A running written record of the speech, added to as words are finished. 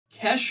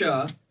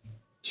Kesha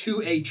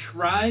to A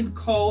Tribe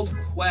Called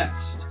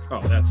Quest.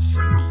 Oh, that's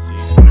so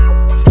easy.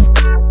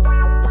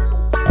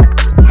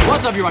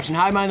 What's up? You're watching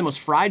HIVEMIND, the most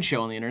fried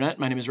show on the internet.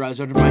 My name is Raz,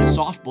 joined by my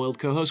soft-boiled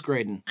co-host,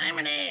 Graydon. I'm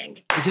an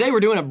egg. And today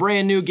we're doing a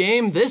brand new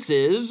game. This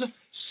is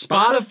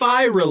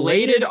Spotify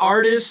Related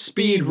Artist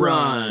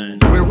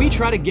Speedrun, where we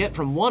try to get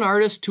from one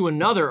artist to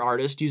another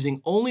artist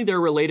using only their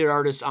related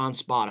artists on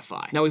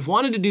Spotify. Now, we've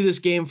wanted to do this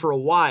game for a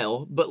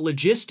while, but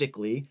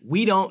logistically,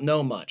 we don't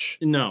know much.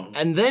 No.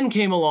 And then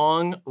came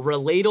along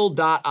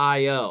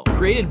Reladle.io,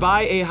 created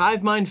by a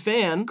HIVEMIND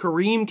fan,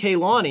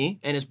 Kaylani,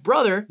 and his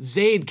brother,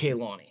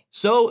 Kaylani.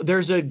 So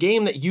there's a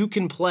game that you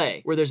can play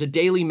where there's a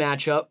daily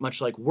matchup,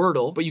 much like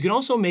Wordle, but you can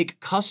also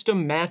make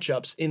custom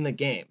matchups in the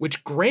game,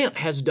 which Grant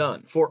has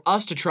done for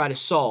us to try to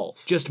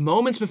solve. Just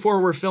moments before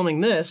we're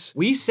filming this,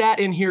 we sat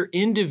in here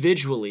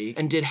individually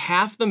and did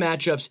half the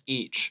matchups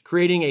each,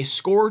 creating a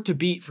score to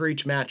beat for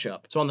each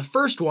matchup. So on the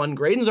first one,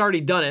 Graydon's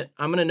already done it.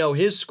 I'm gonna know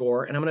his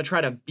score and I'm gonna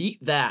try to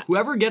beat that.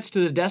 Whoever gets to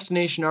the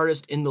destination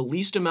artist in the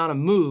least amount of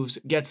moves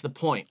gets the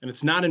point. And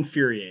it's not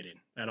infuriating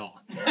at all.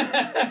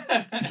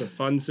 It's a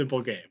fun,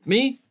 simple game.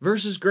 Me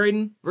versus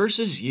Graydon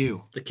versus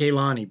you. The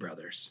Kaylani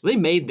brothers. They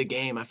made the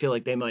game. I feel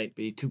like they might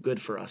be too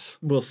good for us.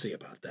 We'll see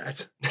about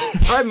that.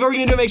 All right, before we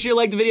get into it, make sure you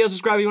like the video,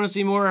 subscribe if you want to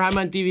see more,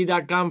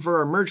 HIVEMINDTV.com for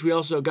our merch. We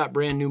also got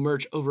brand new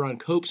merch over on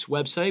Cope's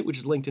website, which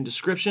is linked in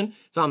description.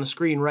 It's on the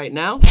screen right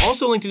now.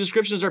 Also linked in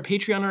description is our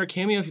Patreon and our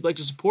Cameo if you'd like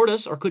to support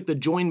us, or click the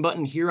join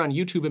button here on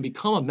YouTube and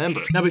become a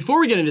member. Now, before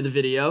we get into the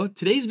video,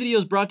 today's video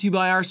is brought to you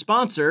by our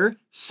sponsor,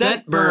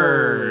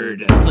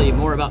 Scentbird. I'll tell you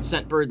more about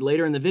Scentbird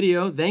later in the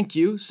video. Thank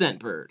you,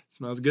 Scentbird.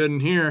 Smells good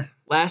in here.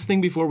 Last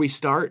thing before we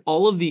start,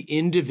 all of the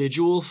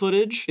individual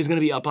footage is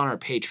gonna be up on our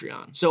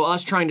Patreon. So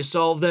us trying to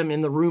solve them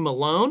in the room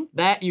alone,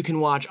 that you can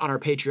watch on our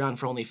Patreon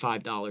for only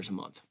 $5 a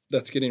month.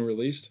 That's getting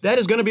released? That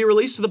is gonna be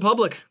released to the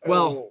public.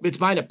 Well, it's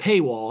behind a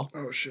paywall.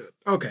 Oh, shit.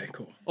 Okay,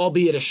 cool.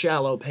 Albeit a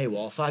shallow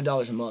paywall,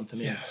 $5 a month. I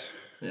mean,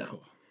 yeah.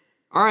 Cool.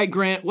 All right,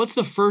 Grant, what's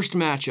the first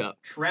matchup?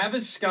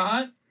 Travis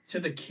Scott to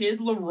the Kid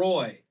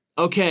Laroi.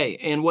 Okay,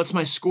 and what's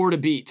my score to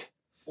beat?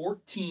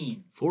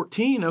 14.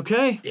 14,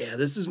 okay. Yeah,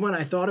 this is when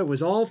I thought it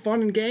was all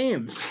fun and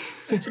games.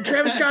 So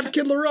Travis Scott to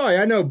Kid Laroi.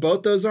 I know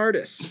both those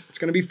artists. It's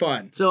gonna be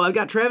fun. So I've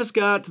got Travis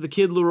Scott to the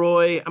Kid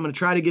Laroi. I'm gonna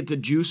try to get to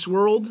Juice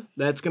WRLD.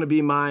 That's gonna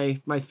be my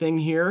thing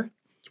here.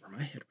 That's where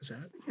my head was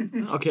at.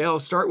 Okay, I'll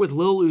start with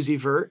Lil Uzi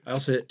Vert. I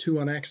also hit 2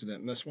 on accident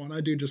in this one. I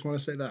do just want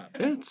to say that.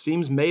 Yeah, it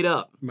seems made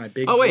up. My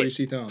big wait.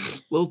 greasy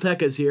thumbs. Lil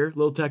Tecca's here.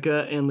 Lil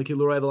Tecca and the Kid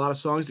Laroi have a lot of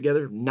songs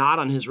together. Not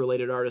on his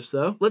related artist,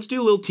 though. Let's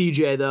do Lil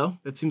TJ, though.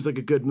 That seems like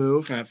a good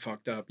move. That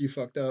fucked up. You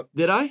fucked up.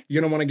 Did I?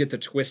 You're gonna want to get to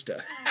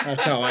Twista.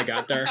 That's how I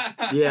got there.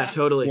 Yeah,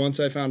 totally. Once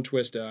I found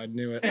Twista, I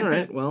knew it. All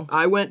right, well,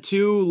 I went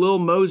to Lil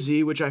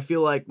Mosey, which I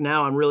feel like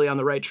now I'm really on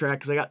the right track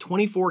because I got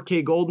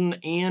 24K Golden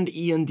and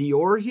Ian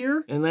Dior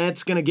here, and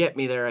that's gonna get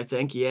me there, I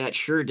think. Yeah, it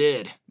sure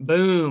did.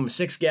 Boom,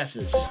 6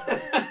 guesses.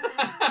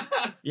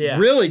 Yeah.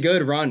 Really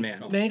good run,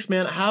 man. Thanks,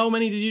 man. How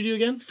many did you do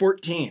again?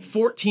 14.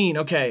 14,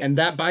 okay. And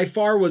that by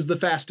far was the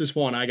fastest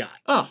one I got.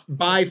 Oh.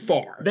 By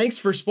far. Thanks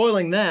for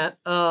spoiling that.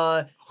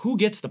 Who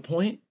gets the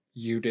point?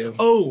 You do.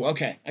 Oh,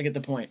 okay, I get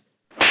the point.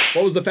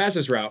 What was the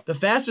fastest route? The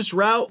fastest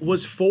route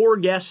was 4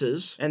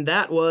 guesses, and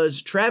that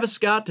was Travis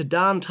Scott to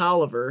Don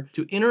Toliver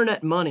to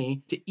Internet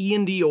Money to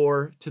Ian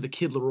Dior to the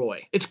Kid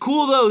Laroi. It's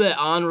cool though that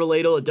on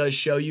Reladle it does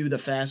show you the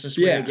fastest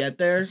way to get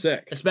there.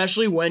 Sick.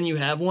 Especially when you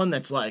have one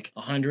that's like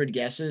 100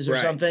 guesses or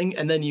something,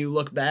 and then you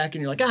look back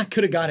and you're like, I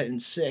could have got it in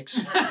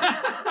 6.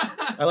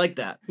 I like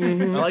that. I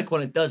like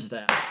when it does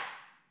that.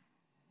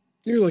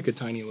 You're like a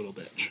tiny little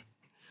bitch.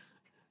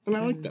 And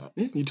I like that.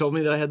 Yeah, you told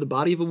me that I had the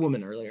body of a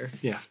woman earlier.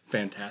 Yeah,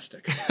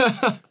 fantastic.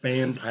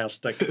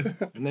 Fantastic.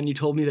 And then you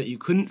told me that you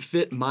couldn't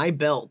fit my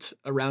belt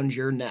around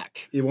your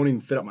neck. It won't even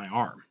fit up my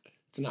arm.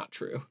 It's not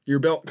true. Your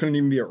belt couldn't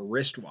even be a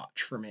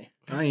wristwatch for me.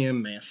 I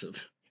am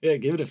massive. Yeah,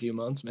 give it a few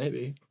months,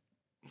 maybe.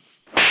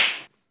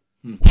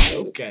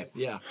 Okay,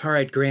 yeah. All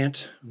right,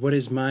 Grant, what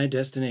is my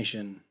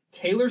destination?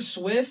 Taylor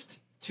Swift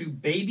to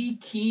Baby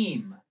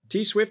Keem.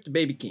 T-Swift to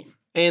Baby Keem.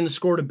 And the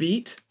score to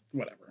beat?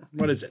 Whatever.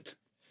 What is it?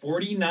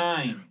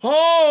 49.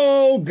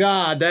 Oh,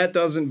 God, that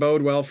doesn't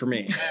bode well for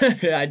me.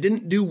 I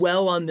didn't do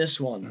well on this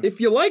one. If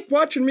you like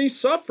watching me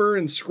suffer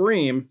and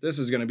scream, this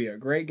is going to be a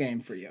great game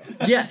for you.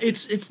 Yeah,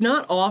 it's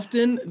not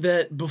often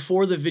that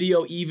before the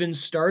video even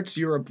starts,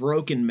 you're a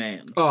broken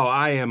man. Oh,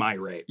 I am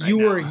irate right You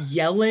now. were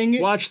yelling.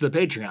 Watch the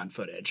Patreon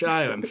footage.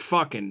 I am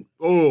fucking...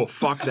 Oh,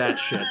 fuck that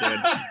shit,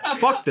 dude.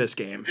 Fuck this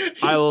game.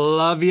 I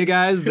love you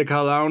guys, the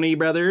Kaylani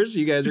brothers.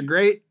 You guys are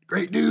great.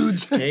 Great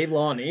dudes.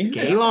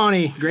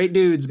 Kaylani. Great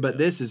dudes, but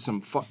this is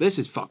this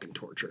is fucking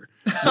torture.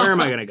 Where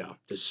am I gonna go?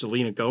 Does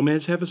Selena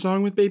Gomez have a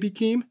song with Baby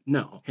Keem?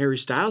 No. Harry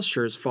Styles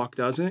sure as fuck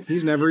doesn't.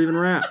 He's never even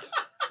rapped.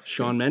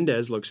 Shawn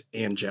Mendes looks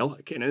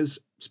angelic in his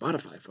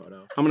Spotify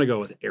photo. I'm gonna go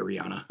with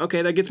Ariana.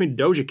 Okay, that gets me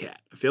Doja Cat.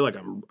 I feel like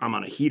I'm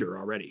on a heater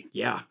already.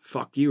 Yeah,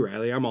 fuck you,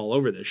 Riley. I'm all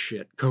over this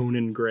shit.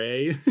 Conan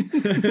Gray.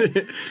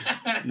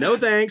 No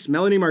thanks.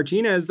 Melanie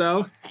Martinez,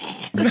 though.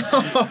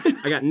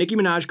 I got Nicki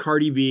Minaj,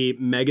 Cardi B,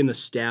 Megan Thee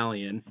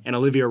Stallion, and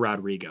Olivia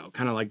Rodrigo.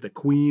 Kind of like the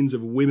queens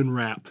of women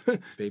rap.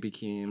 Baby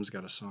Keem's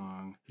got a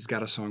song. He's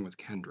got a song with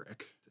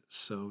Kendrick.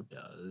 So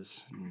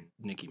does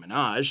Nicki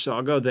Minaj, so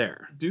I'll go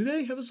there. Do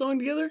they have a song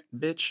together?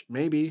 Bitch,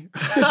 maybe.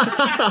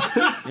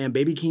 Man,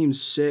 Baby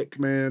Keem's sick,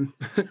 man.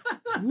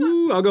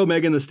 Woo, I'll go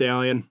Megan Thee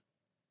Stallion.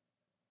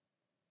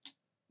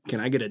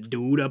 Can I get a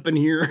dude up in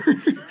here?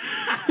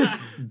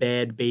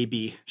 Bad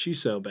baby.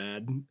 She's so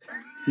bad.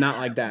 Not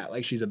like that,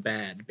 like she's a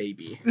bad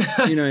baby.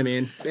 You know what I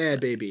mean? Bad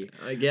baby.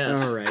 I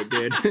guess. All right,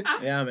 dude.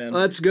 Yeah, man.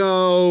 Let's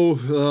go.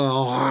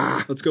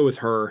 Let's go with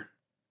her.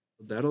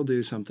 That'll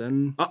do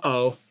something.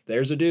 Uh-oh,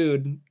 there's a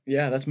dude.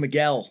 Yeah, that's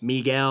Miguel.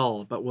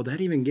 Miguel. But will that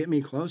even get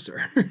me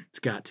closer? It's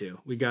got to.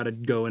 We got to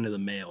go into the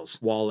males.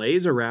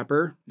 Wale's a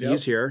rapper. Yep.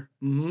 He's here.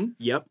 Mm-hmm.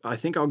 Yep, I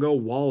think I'll go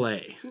Wale.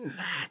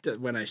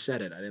 When I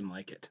said it, I didn't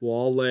like it.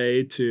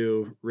 Wale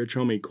to Rich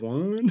Homie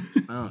Quan.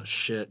 Oh,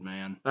 shit,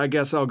 man. I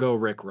guess I'll go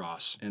Rick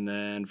Ross. And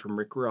then from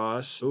Rick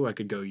Ross, I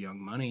could go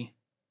Young Money.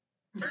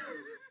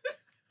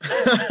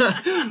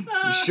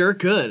 You sure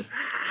could.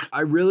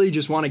 I really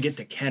just want to get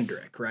to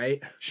Kendrick,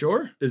 right?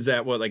 Sure. Is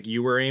that what, like,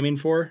 you were aiming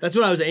for? That's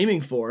what I was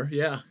aiming for,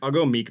 yeah. I'll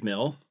go Meek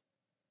Mill.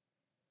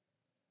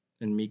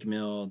 And Meek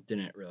Mill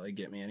didn't really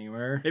get me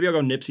anywhere. Maybe I'll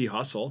go Nipsey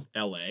Hussle,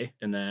 LA.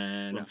 And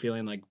then I'm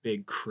feeling like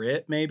Big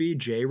Crit, maybe.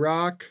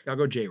 J-Rock. I'll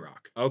go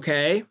J-Rock.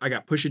 Okay. I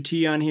got Pusha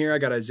T on here. I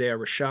got Isaiah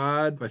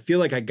Rashad. I feel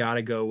like I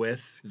gotta go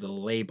with the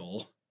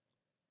label.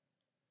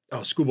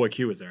 Oh, Schoolboy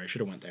Q was there. I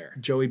should have went there.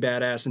 Joey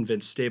Badass and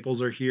Vince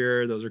Staples are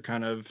here. Those are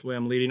kind of the way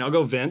I'm leading. I'll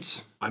go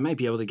Vince. I might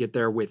be able to get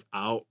there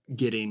without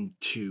getting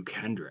to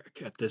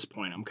Kendrick. At this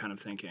point, I'm kind of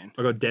thinking.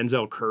 I'll go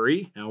Denzel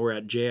Curry. Now we're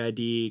at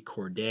JID,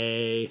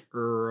 Corday,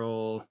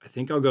 Earl. I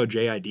think I'll go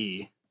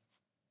JID.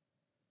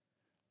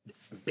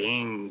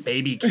 Bing,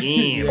 Baby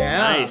Keem.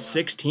 Yeah. Nice,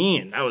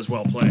 16. That was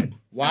well played.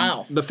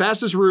 Wow. The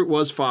fastest route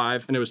was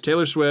 5, and it was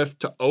Taylor Swift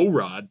to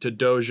O-Rod to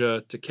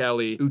Doja to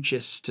Kelly,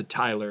 Uchis to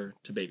Tyler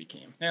to Baby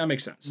Keem. Yeah, that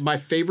makes sense. My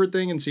favorite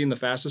thing in seeing the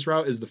fastest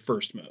route is the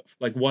first move.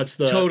 Like, what's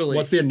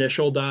the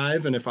initial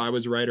dive, and if I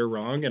was right or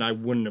wrong, and I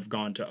wouldn't have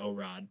gone to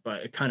O-Rod,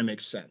 but it kind of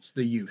makes sense.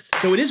 The youth.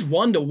 So it is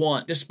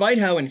 1-1. Despite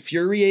how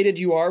infuriated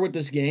you are with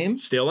this game,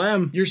 Still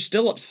am. you're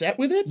still upset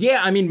with it?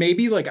 Yeah, I mean,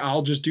 maybe like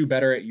I'll just do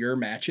better at your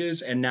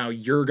matches, and now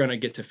you're gonna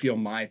get to feel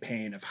my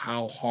pain of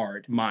how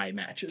hard my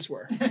matches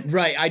were.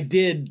 Right, I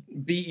did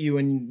beat you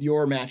in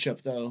your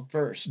matchup, though,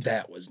 first.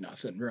 That was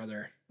nothing,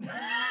 brother.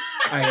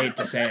 I hate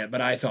to say it, but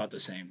I thought the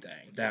same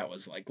thing. That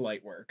was like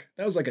light work.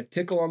 That was like a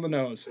tickle on the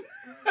nose.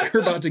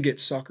 You're about to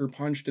get sucker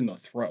punched in the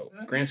throat.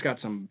 Grant's got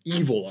some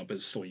evil up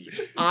his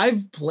sleeve.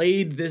 I've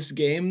played this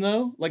game,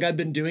 though. Like, I've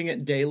been doing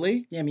it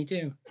daily. Yeah, me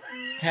too.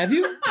 Have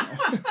you?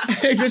 No.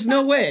 There's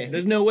no way.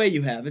 There's no way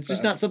you have. It's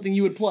just not something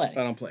you would play.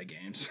 I don't play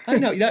games. I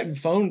know, you're not in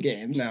phone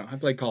games. No, I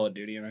play Call of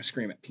Duty and I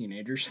scream at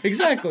teenagers.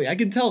 Exactly, I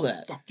can tell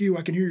that. Fuck you,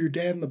 I can hear your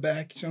dad in the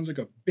back. He sounds like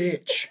a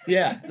bitch.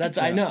 Yeah,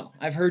 I know.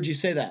 I've heard you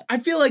say that. I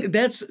feel like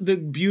that's the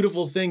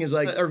beautiful thing is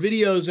like our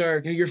videos are,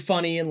 you're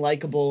funny and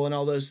likable and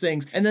all those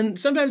things. And then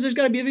sometimes there's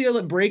got to be a video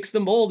that breaks the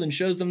mold and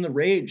shows them the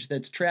rage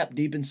that's trapped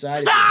deep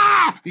inside of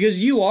you.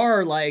 Because you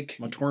are like...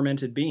 I'm a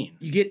tormented being.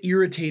 You get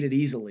irritated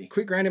easily.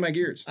 Quit grinding my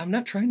gears. I'm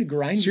not trying to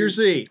grind you.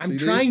 Seriously. I'm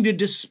trying to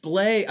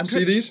display...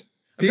 See these?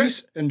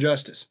 Peace and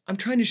justice. I'm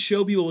trying to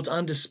show people what's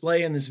on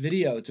display in this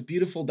video. It's a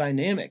beautiful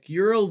dynamic.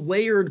 You're a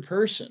layered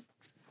person.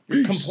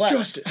 You're complex.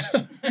 Justice.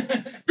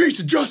 Peace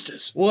and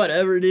justice.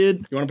 Whatever,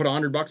 dude. You want to put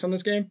 $100 on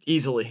this game?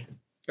 Easily.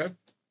 Okay.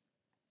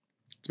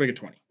 Let's make it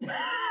 20.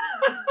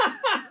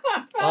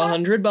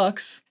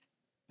 $100.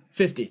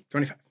 50.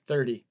 25.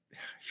 30.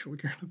 You're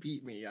gonna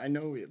beat me. I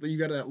know you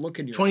got that look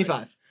in your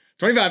 25. eyes.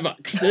 $25.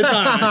 It's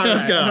on.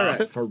 Let's go. All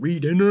right. Free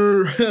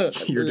dinner.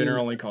 Your dinner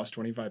only costs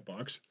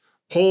 $25.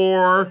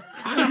 Poor.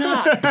 I'm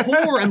not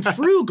poor. I'm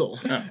frugal.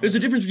 Oh. There's a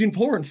difference between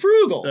poor and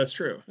frugal. That's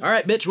true. All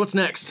right, bitch. What's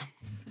next?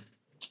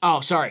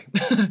 Oh, sorry.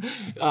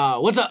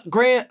 What's up,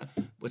 Grant?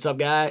 What's up,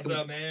 guys? What's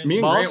up, man? Me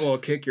and Boss? Grant will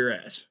kick your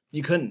ass.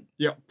 You couldn't.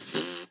 Yep.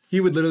 He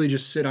would literally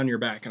just sit on your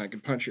back and I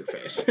could punch your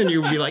face. And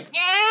you would be like,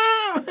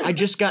 yeah. I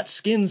just got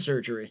skin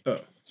surgery. Oh,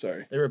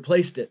 sorry. They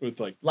replaced it. With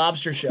like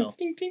Lobster shell.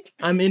 tink, tink.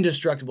 I'm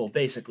indestructible,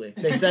 basically.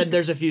 They said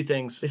there's a few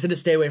things. They said to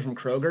stay away from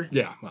Kroger.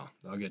 Yeah, well,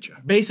 I'll get you.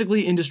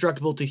 Basically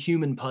indestructible to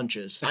human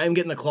punches. I'm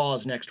getting the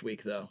claws next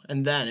week, though,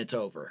 and then it's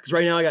over. Because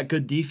right now I got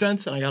good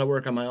defense, and I got to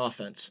work on my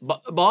offense.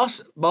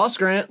 Boss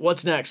Grant,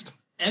 what's next?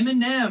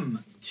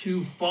 Eminem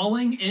to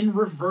Falling in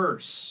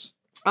Reverse.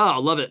 Oh,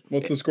 love it.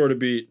 What's the score to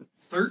beat?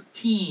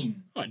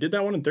 13. Oh, I did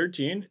that one in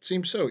 13. It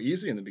seemed so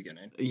easy in the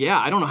beginning. Yeah,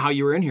 I don't know how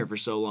you were in here for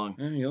so long.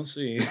 You'll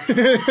see.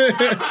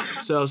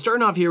 So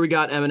starting off here, we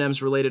got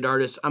Eminem's related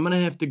artists. I'm going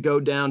to have to go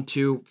down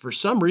to, for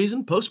some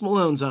reason, Post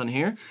Malone's on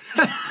here.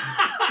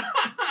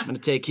 I'm going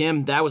to take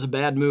him. That was a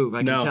bad move.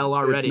 I can tell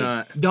already. It's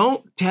not.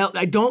 Don't tell.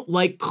 I don't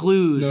like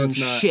clues No, and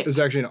it's not. shit. It's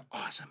actually an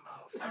awesome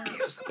move. Fuck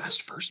you is the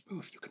best first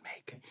move you can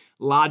make.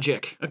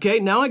 Logic. Okay,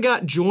 now I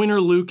got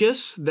Joyner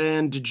Lucas,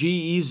 then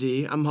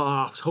G-Eazy. I'm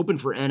hoping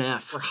for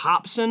NF. Or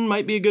Hobson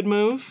might be a good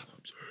move.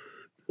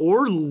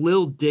 Or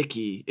Lil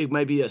Dicky. It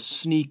might be a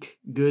sneak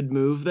good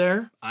move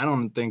there. I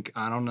don't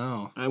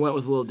know. I went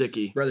with Lil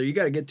Dicky. Brother, you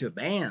got to get to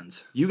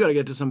bands. You got to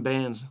get to some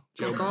bands.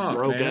 Fuck off,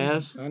 broke man.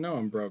 ass. I know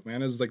I'm broke,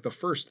 man. It was like the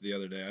first the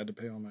other day. I had to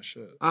pay all my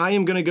shit. I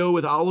am going to go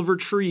with Oliver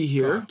Tree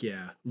here. Fuck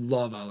yeah.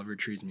 Love Oliver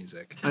Tree's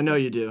music. I know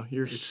you do.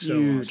 You're a so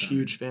huge, awesome.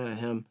 huge fan of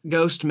him.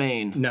 Ghost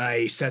Main.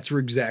 Nice. That's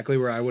exactly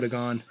where I would have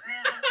gone.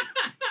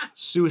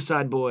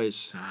 Suicide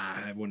Boys.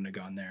 I wouldn't have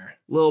gone there.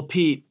 Lil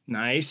Peep.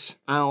 Nice.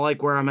 I don't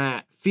like where I'm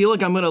at. Feel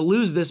like I'm going to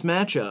lose this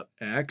matchup.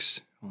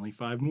 X. Only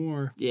 5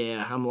 more.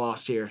 Yeah, I'm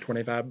lost here.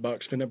 $25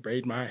 finna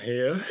braid my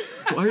hair.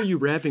 Why are you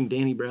rapping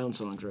Danny Brown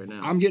songs right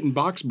now? I'm getting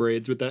box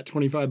braids with that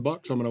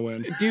 $25 I'm gonna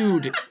win.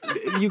 Dude,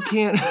 you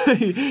can't,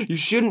 you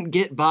shouldn't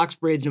get box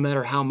braids no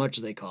matter how much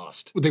they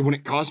cost. They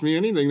wouldn't cost me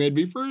anything. They'd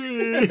be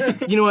free.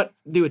 You know what?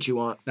 Do what you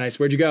want. Nice.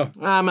 Where'd you go?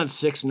 I'm at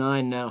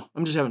 6'9" now.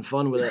 I'm just having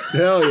fun with it.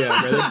 Hell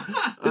yeah,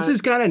 brother. This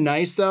is kind of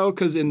nice though,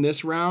 because in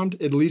this round,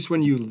 at least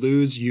when you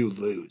lose, you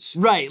lose.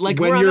 Right, like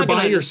when I'm you're not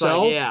gonna by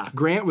yourself, decide, yeah.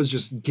 Grant was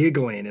just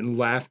giggling and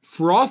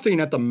frothing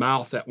at the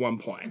mouth at one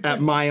point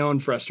at my own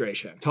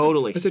frustration.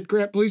 Totally. I said,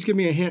 Grant, please give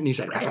me a hint. And he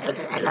said,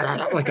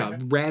 like a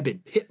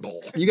rabid pit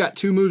bull. You got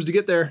 2 moves to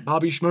get there.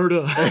 Bobby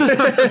Shmurda.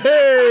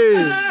 Hey!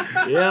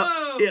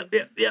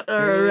 Yep.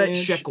 All right,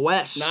 check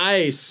West.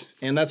 Nice.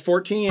 And that's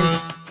 14.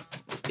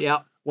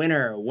 Yep.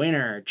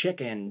 Winner,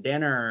 chicken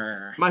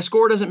dinner. My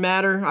score doesn't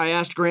matter. I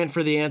asked Grant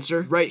for the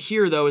answer. Right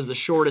here, though, is the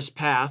shortest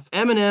path.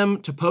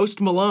 Eminem to Post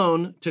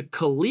Malone to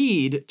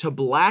Khalid to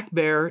Black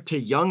Bear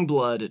to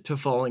Youngblood to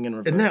Falling in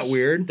Reverse. Isn't that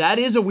weird? That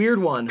is a weird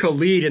one.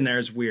 Khalid in there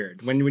is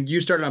weird. When you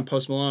started on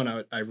Post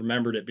Malone, I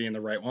remembered it being the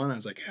right one. I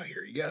was like, oh,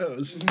 here he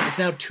goes. It's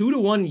now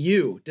 2-1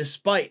 you,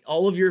 despite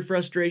all of your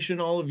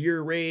frustration, all of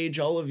your rage,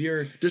 all of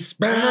your...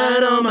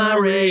 Despite all my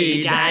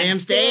rage, I am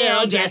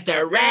still just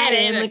a rat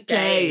in the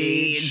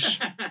cage.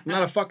 I'm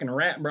not a fucking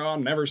rat, bro. I'll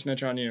never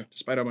snitch on you,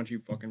 despite how much you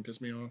fucking piss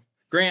me off.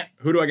 Grant,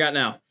 who do I got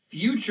now?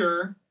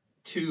 Future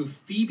to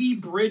Phoebe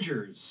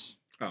Bridgers.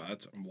 Oh,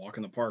 that's a walk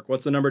in the park.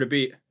 What's the number to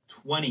beat?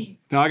 20.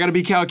 No, I gotta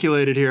be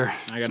calculated here.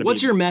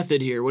 What's your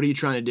method here? What are you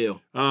trying to do?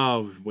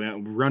 Oh,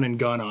 well, run and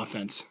gun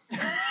offense.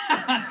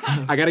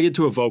 I gotta get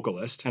to a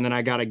vocalist, and then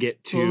I gotta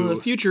get to... Well,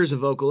 the Future is a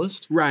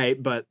vocalist.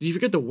 Right, but... Did you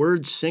forget the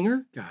word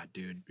singer? God,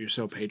 dude, you're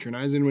so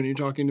patronizing when you're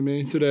talking to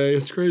me today.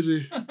 It's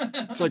crazy.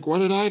 It's like, what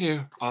did I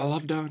do? All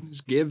I've done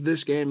is give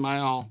this game my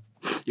all.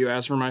 You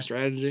asked for my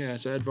strategy, I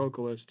said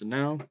vocalist, and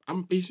now I'm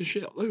a piece of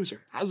shit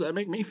loser. How does that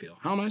make me feel?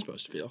 How am I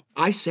supposed to feel?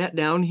 I sat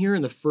down here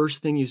and the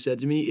first thing you said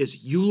to me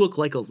is, you look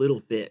like a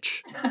little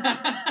bitch.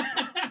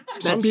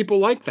 Some people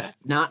like that.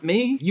 Not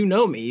me. You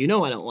know me. You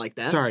know I don't like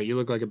that. Sorry, you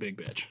look like a big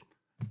bitch.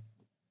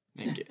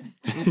 Thank you.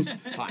 It's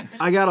fine.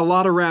 I got a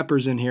lot of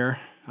rappers in here,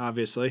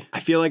 obviously. I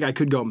feel like I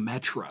could go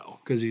Metro,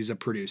 because he's a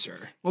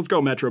producer. Let's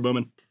go Metro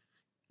Boomin.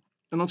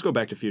 And let's go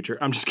Back to Future.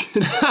 I'm just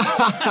kidding.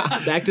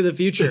 Back to the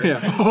Future. Yeah.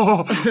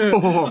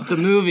 It's a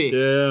movie.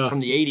 Yeah.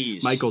 From the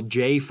 80s. Michael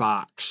J.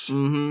 Fox.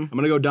 Mm-hmm. I'm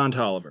going to go Don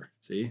Toliver.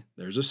 See,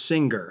 there's a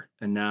singer.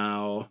 And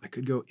now I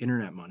could go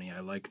Internet Money. I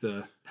like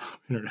the...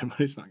 Internet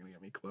Money's not going to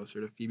get me closer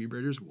to Phoebe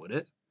Bridgers, would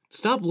it?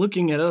 Stop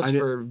looking at us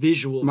for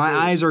visual My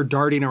clues. eyes are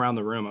darting around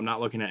the room. I'm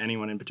not looking at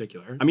anyone in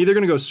particular. I'm either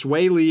going to go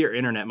Sway Lee or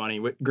Internet Money.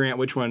 Grant,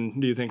 which one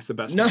do you think's the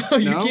best No,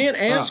 one? you can't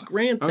ask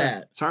Grant Okay.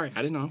 that. Sorry,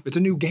 I didn't know. It's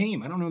a new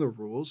game. I don't know the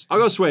rules. I'll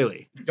go Sway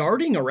Lee.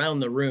 Darting around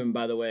the room,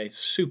 by the way,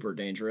 super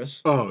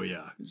dangerous. Oh,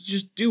 yeah.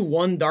 Just do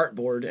one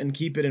dartboard and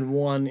keep it in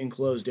one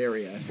enclosed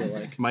area, I feel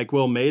like. Mike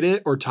Will made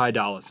it or Ty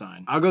Dolla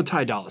 $ign? I'll go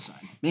Ty Dolla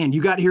 $ign. Man,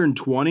 you got here in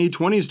 20.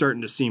 20's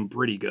starting to seem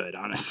pretty good,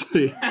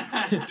 honestly.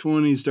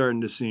 20's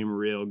starting to seem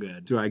real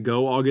good. Do I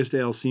go August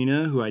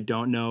Alsina, who I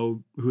don't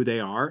know who they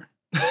are?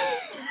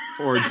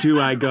 Or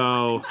do I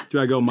go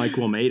Mike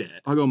Will made it?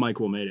 I'll go Mike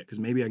Will made it, because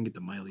maybe I can get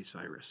the Miley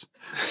Cyrus.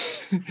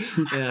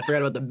 Yeah, I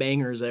forgot about the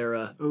Bangers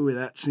era. Oh,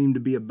 that seemed to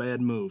be a bad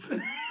move.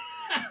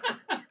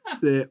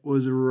 That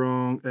was a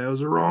wrong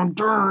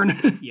turn.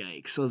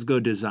 Yikes. Let's go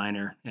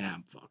designer. Yeah,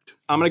 I'm fucked.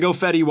 I'm gonna go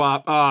Fetty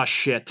Wap. Oh,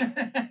 shit.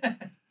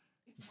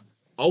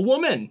 A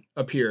woman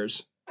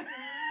appears.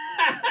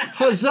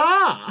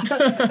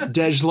 Huzzah!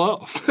 Dej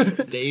Loaf.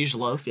 Dej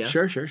Loaf, yeah.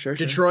 Sure.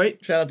 Detroit.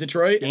 Shout out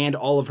Detroit. And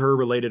all of her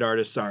related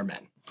artists are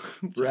men.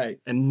 Right.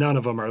 And none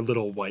of them are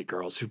little white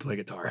girls who play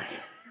guitar.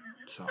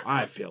 So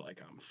I feel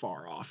like I'm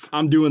far off.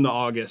 I'm doing the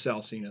August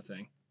Alsina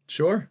thing.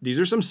 Sure. These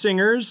are some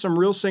singers, some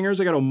real singers.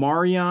 I got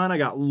Omarion, I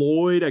got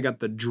Lloyd, I got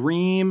The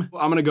Dream.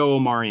 I'm gonna go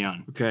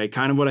Omarion. Okay,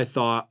 kind of what I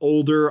thought.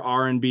 Older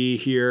R&B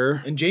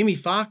here. And Jamie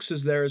Foxx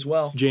is there as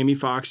well. Jamie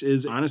Foxx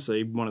is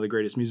honestly one of the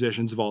greatest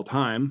musicians of all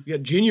time. You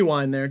got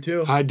Genuine there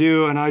too. I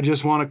do, and I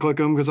just want to click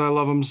him because I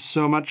love him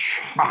so much.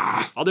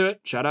 I'll do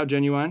it. Shout out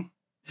Genuine.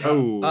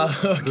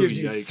 Gives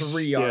you yikes.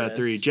 3 artists. Yeah,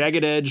 3.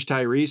 Jagged Edge,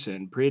 Tyrese,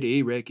 and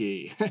Pretty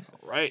Ricky. All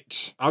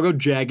right. I'll go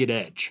Jagged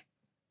Edge.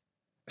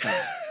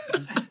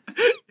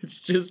 It's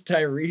just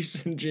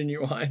Tyrese and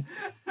Genuine.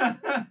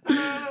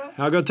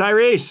 I'll go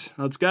Tyrese.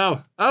 Let's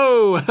go.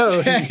 Oh.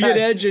 Jagged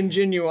Edge and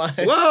Genuine.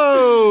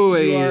 Whoa.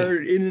 You are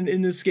in an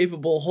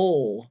inescapable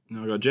hole.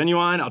 I'll go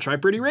Genuine. I'll try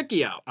Pretty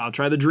Ricky out. I'll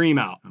try the Dream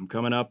out. I'm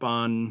coming up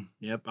on,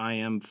 yep, I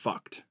am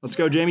fucked. Let's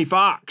go Jamie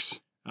Foxx.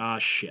 Ah,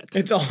 shit.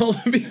 It's all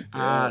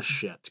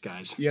Shit,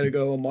 guys. You gotta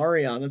go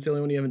Omarion. That's the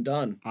only one you haven't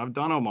done. I've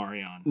done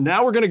Omarion.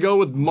 Now we're gonna go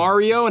with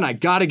Mario, and I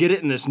gotta get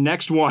it in this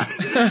next one.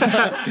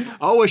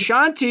 Oh,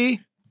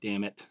 Ashanti.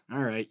 Damn it.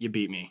 All right, you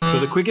beat me. So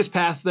the quickest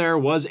path there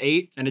was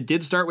 8, and it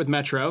did start with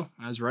Metro.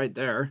 I was right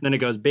there. Then it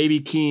goes Baby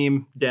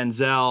Keem,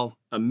 Denzel,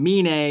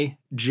 Amine,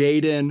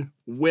 Jaden,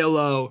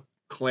 Willow,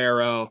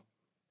 Claro,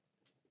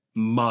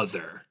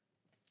 Mother.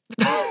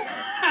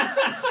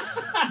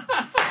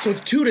 So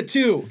it's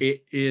 2-2.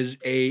 It is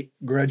a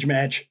grudge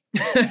match.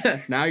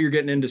 Now you're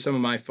getting into some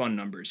of my fun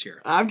numbers here.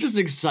 I'm just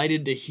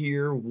excited to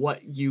hear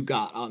what you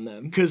got on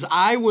them, because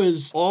I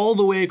was all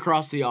the way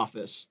across the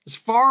office, as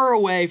far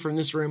away from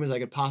this room as I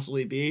could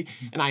possibly be,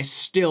 and I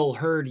still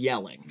heard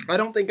yelling. I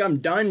don't think I'm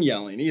done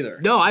yelling either.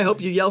 No, I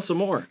hope you yell some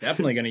more.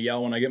 Definitely gonna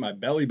yell when I get my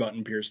belly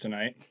button pierced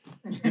tonight.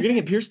 You're getting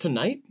it pierced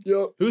tonight?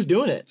 Yep. Who's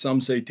doing it? Some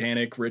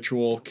satanic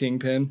ritual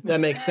kingpin. That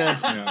makes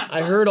sense. Yeah.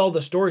 I heard all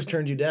the stores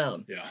turned you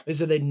down. Yeah. They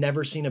said they'd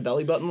never seen a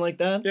belly button like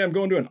that. Yeah, I'm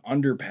going to an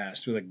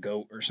underpass with a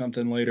goat or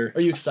something later.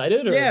 Are you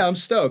excited? Or? Yeah, I'm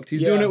stoked.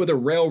 He's doing it with a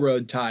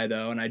railroad tie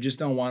though, and I just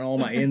don't want all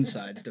my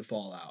insides to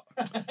fall out.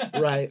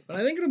 Right. But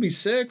I think it'll be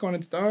sick when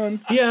it's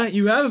done. Yeah,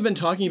 you have been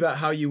talking about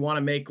how you want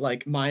to make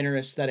like minor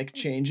aesthetic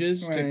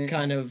changes to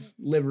kind of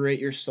liberate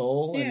your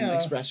soul and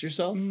express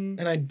yourself.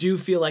 And I do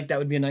feel like that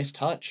would be a nice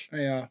touch.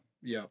 Yeah.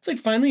 Yeah. It's like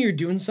finally you're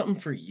doing something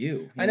for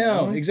you. I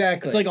know,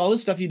 exactly. It's like all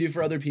this stuff you do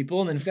for other people,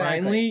 and then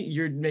finally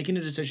you're making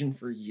a decision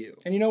for you.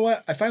 And you know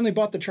what? I finally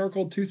bought the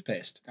charcoal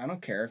toothpaste. I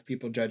don't care if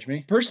people judge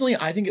me. Personally,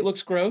 I think it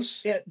looks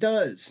gross. It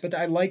does, but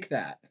I like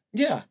that.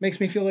 Yeah. Makes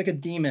me feel like a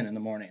demon in the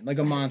morning, like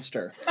a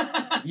monster.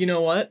 You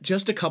know what?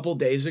 Just a couple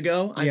days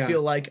ago, I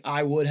feel like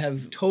I would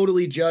have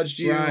totally judged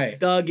you,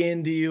 dug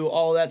into you,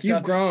 all that stuff.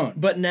 You've grown.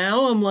 But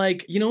now I'm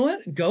like, you know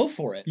what? Go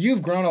for it.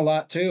 You've grown a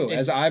lot too.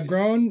 As I've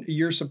grown,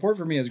 your support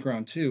for me has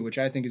grown too, which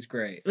I think is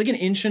great. Like 1.5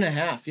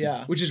 inches,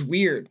 yeah. Which is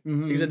weird.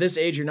 Because at this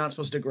age, you're not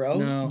supposed to grow.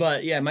 No.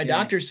 But yeah, my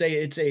doctors say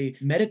it's a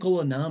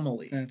medical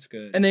anomaly. That's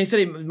good. And they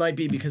said it might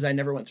be because I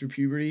never went through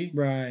puberty.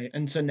 Right.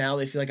 And so now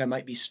they feel like I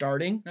might be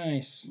starting.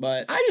 Nice.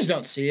 But I just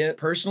don't see it.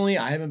 Personally,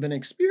 I haven't been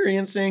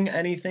experiencing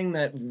anything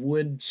that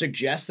would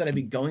suggest that I'd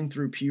be going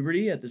through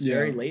puberty at this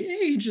very late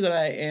age that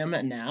I am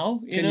at now.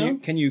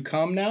 Can you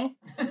come now?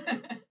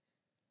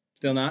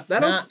 Still not?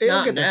 Not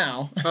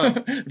now.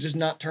 Just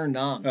not turned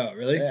on. Oh,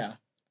 really? Yeah.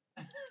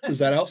 Does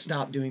that help?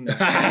 Stop doing that.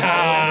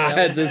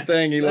 That's his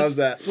thing. He loves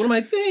that. It's one of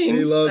my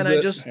things. He loves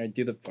it. All right,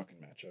 do the fucking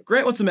matchup.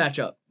 Grant, what's the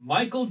matchup?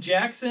 Michael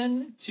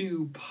Jackson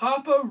to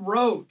Papa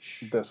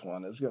Roach. This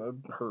one is gonna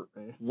hurt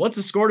me. What's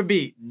the score to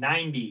beat?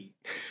 90.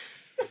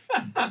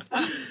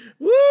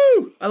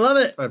 Woo! I love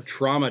it. I have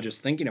trauma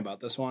just thinking about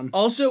this one.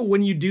 Also,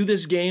 when you do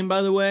this game,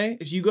 by the way,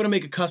 if you go to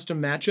make a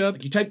custom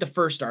matchup, you type the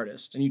first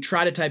artist and you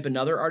try to type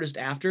another artist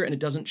after and it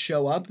doesn't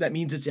show up, that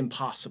means it's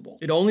impossible.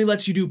 It only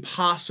lets you do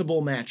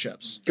possible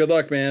matchups. Good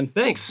luck, man.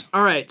 Thanks.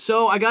 All right,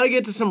 so I gotta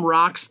get to some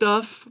rock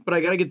stuff, but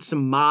I gotta get to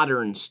some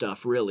modern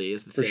stuff, really,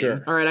 is the thing. For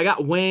sure. All right, I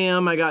got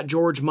Wham, I got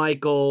George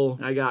Michael,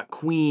 I got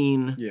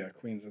Queen. Yeah,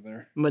 Queen's in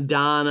there.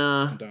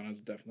 Madonna. Madonna's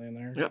definitely in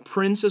there. I got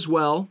Prince as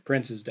well.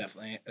 Prince is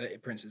definitely,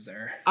 Prince is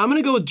there. I'm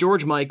gonna go with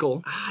George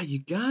Michael. You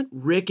got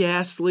Rick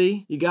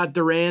Astley, you got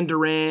Duran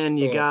Duran,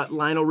 you got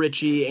Lionel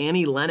Richie,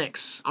 Annie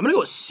Lennox. I'm gonna go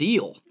with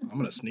Seal. I'm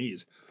gonna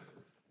sneeze.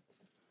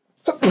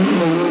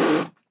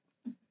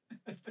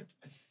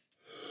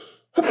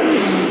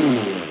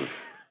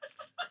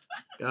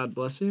 God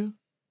bless you.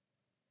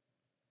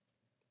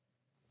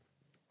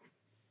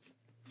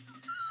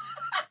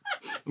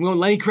 I'm going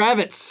Lenny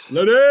Kravitz.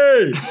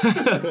 Lenny!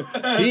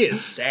 He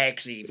is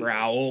sexy for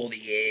how old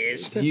he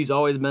is. He's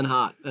always been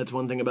hot. That's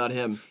one thing about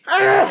him.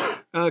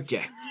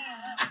 Okay.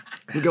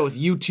 We'll go with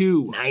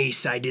U2.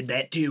 Nice, I did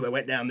that too. I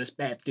went down this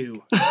path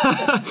too.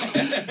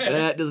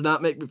 That does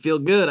not make me feel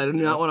good. I do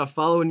not want to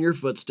follow in your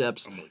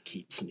footsteps. I'm gonna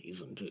keep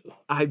sneezing too.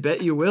 I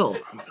bet you will.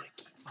 I'm gonna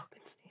keep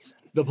fucking sneezing.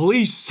 The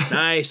Police.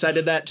 Nice, I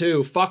did that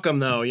too. Fuck them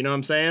though, you know what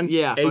I'm saying?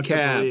 Yeah, fuck the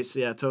A-Cab. Police.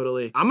 Yeah,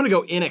 totally. I'm gonna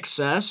go In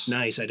Excess.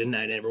 Nice, I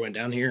never went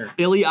down here.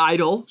 Billy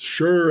Idol.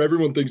 Sure,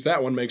 everyone thinks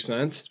that one makes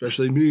sense,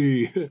 especially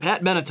me.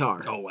 Pat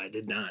Benatar. Oh, I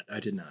did not.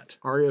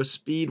 REO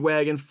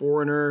Speedwagon,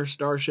 Foreigner,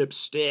 Starship,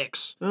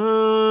 Styx.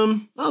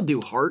 I'll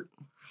do Heart.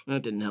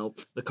 That didn't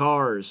help. The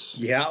Cars.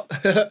 Yeah.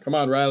 Come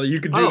on, Riley, you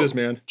can do this,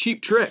 man.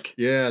 Cheap Trick.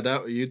 Yeah,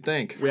 that you'd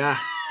think. Yeah.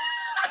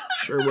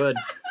 Sure would.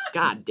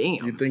 God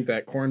damn. You'd think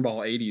that cornball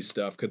 80s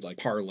stuff could like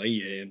parlay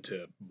you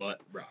into butt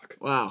rock.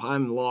 Wow,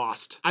 I'm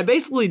lost. I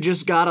basically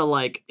just gotta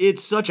like,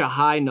 it's such a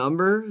high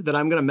number that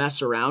I'm gonna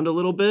mess around a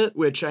little bit,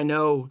 which I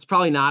know it's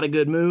probably not a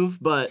good move,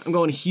 but I'm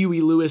going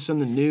Huey Lewis and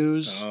the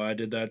News. Oh, I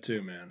did that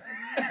too, man.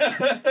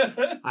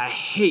 I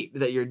hate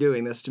that you're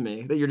doing this to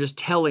me, that you're just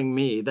telling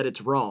me that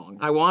it's wrong.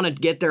 I want to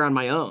get there on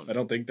my own. I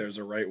don't think there's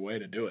a right way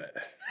to do it.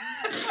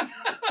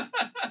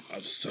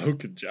 I'm so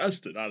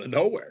congested out of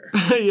nowhere.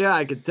 Yeah,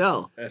 I could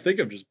tell. I think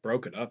I'm just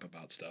broken up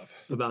about stuff.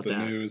 About it's the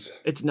that. news.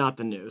 It's not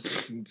the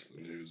news. It's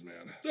the news,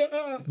 man.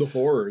 The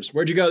horrors.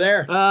 Where'd you go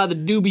there? The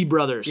Doobie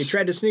Brothers. You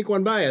tried to sneak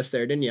one by us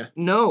there, didn't you?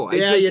 No,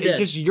 Yeah, you did. it's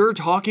just you're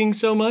talking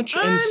so much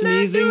and I'm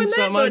sneezing not doing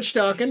so that much. much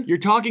talking. You're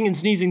talking and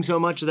sneezing so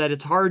much that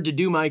it's hard to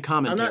do my I'm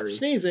commentary. not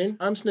sneezing.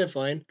 I'm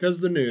sniffling because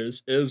the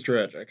news is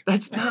tragic.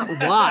 That's not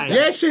why.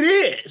 Yes, it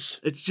is.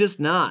 It's just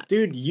not.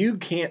 Dude, you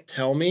can't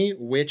tell me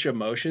which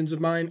emotions of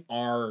mine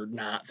are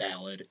not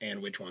valid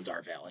and which ones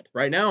are valid.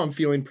 Right now, I'm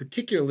feeling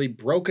particularly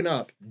broken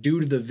up due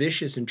to the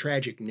vicious and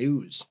tragic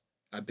news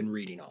I've been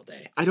reading all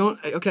day.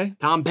 Okay.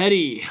 Tom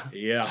Petty.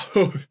 Yeah,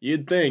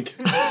 you'd think.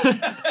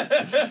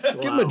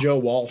 Give him a Joe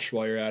Walsh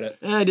while you're at it.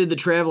 I did the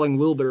Traveling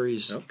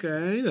Wilburys.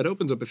 Okay, that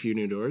opens up a few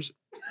new doors.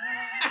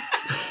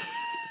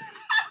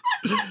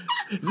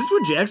 Is this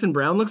what Jackson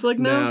Brown looks like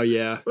now? Now,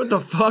 yeah. What the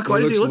fuck? Why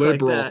does he looks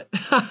look liberal. like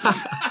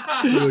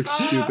that? He looks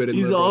stupid and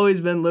He's liberal.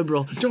 always been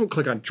liberal. Don't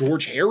click on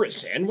George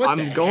Harrison. What the I'm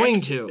heck?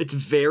 going to. It's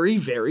very,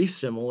 very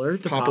similar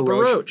to Papa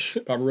Roach.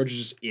 Roach. Papa Roach is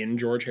just in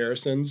George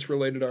Harrison's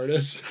related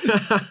artists.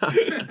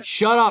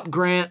 Shut up,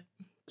 Grant.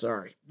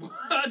 Sorry.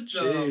 What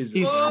Jesus.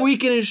 He's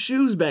squeaking his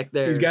shoes back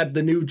there. He's got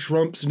the new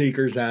Trump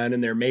sneakers on,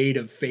 and they're made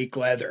of fake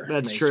leather.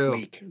 That's and they true.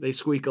 Squeak. They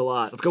squeak a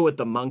lot. Let's go with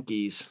the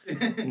Monkeys.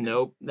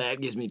 Nope.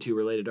 That gives me two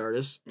related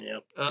artists.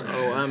 Yep.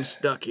 Uh-oh, I'm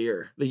stuck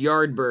here. The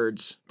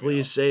Yardbirds.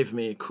 Please save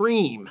me.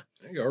 Cream.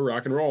 There you go,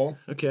 rock and roll.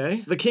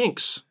 Okay. The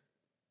Kinks.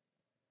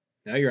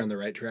 Now you're on the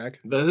right track.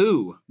 The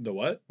Who. The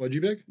what? What'd you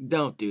pick?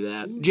 Don't do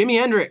that. Jimi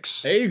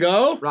Hendrix. There you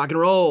go. Rock and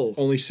roll.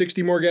 Only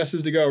 60 more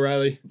guesses to go,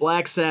 Riley.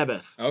 Black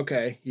Sabbath.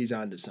 Okay, he's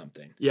on to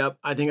something. Yep,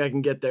 I think I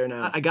can get there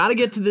now. I gotta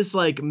get to this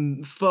like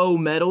faux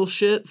metal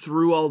shit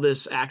through all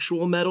this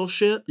actual metal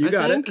shit. You I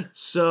got think. it.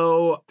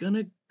 So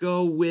gonna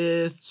go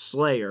with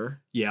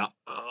Slayer. Yeah,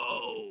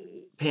 Oh,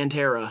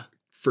 Pantera.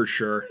 for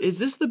sure. Is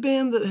this the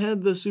band that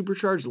had the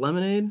Supercharged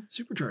Lemonade?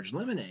 Supercharged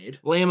Lemonade.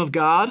 Lamb of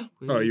God?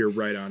 Oh, you're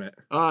right on it.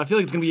 I feel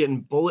like it's gonna be getting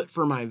Bullet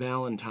for My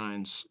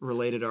Valentine's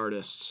related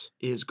artists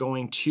is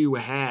going to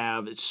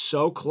have. It's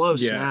so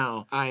close Yeah.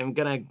 now. I am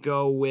gonna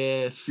go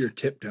with You're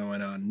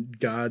tiptoeing on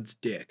God's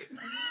dick.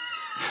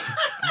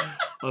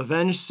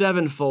 Avenged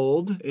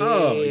Sevenfold.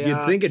 Oh,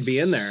 you'd think it'd be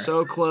in there.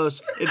 So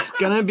close. It's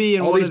gonna be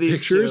in All one these of these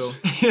pictures?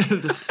 two.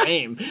 The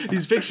same.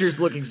 These pictures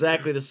look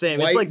exactly the same.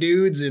 White It's like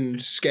dudes in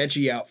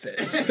sketchy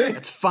outfits.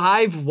 it's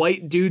 5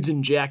 white dudes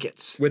in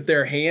jackets. With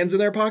their hands in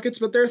their pockets,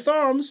 but their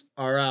thumbs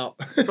are out.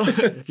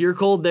 If you're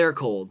cold, they're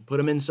cold. Put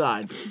them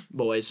inside,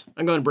 boys.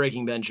 I'm going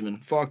Breaking Benjamin.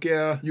 Fuck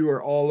yeah. You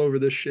are all over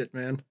this shit,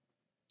 man.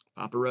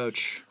 Papa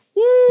Roach.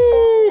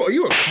 Woo! Are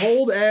you a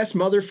cold ass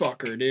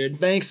motherfucker, dude?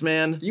 Thanks,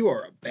 man. You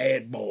are a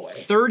bad boy.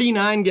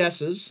 39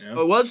 guesses. Yeah.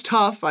 It was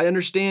tough. I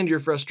understand your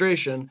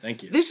frustration.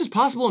 Thank you. This is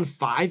possible in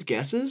 5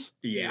 guesses?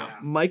 Yeah.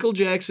 Michael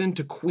Jackson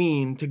to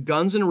Queen to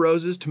Guns N'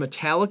 Roses to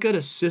Metallica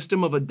to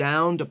System of a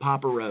Down to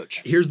Papa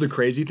Roach. Here's the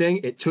crazy thing.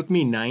 It took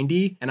me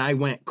 90 and I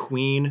went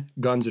Queen,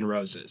 Guns N'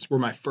 Roses were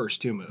my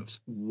first 2 moves.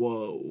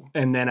 Whoa.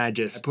 And then I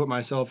put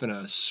myself in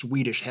a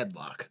Swedish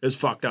headlock. It was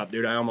fucked up,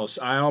 dude. I almost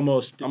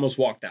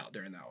walked out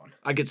during that one.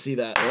 I could see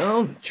that.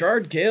 Well,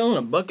 charred kale and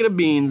a bucket of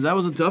beans. That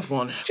was a tough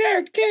one.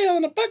 Charred kale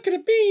and a bucket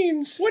of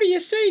beans. What do you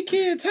say,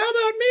 kids? How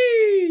about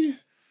me?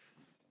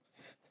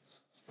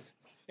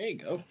 There you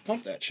go.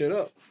 Pump that shit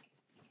up.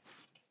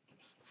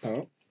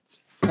 Pump.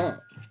 Pump.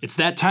 It's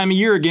that time of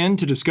year again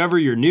to discover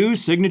your new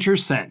signature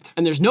scent.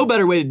 And there's no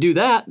better way to do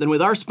that than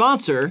with our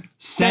sponsor,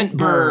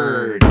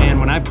 Scentbird. And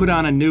when I put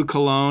on a new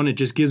cologne, it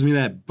just gives me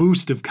that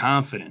boost of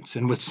confidence.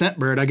 And with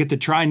Scentbird, I get to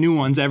try new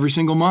ones every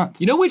single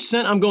month. You know which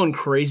scent I'm going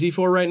crazy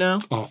for right now?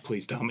 Oh,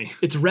 please tell me.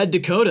 It's Red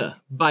Dakota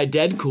by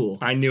DedCool.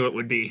 I knew it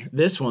would be.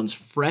 This one's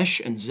fresh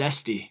and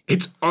zesty.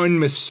 It's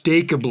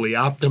unmistakably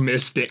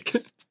optimistic.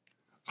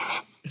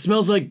 It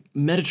smells like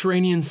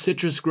Mediterranean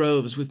citrus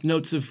groves with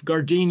notes of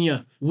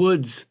gardenia,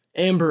 woods,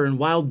 amber, and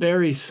wild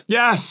berries.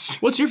 Yes!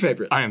 What's your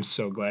favorite? I am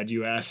so glad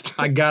you asked.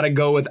 I gotta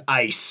go with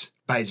Ice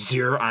by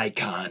Zirh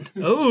Ikon.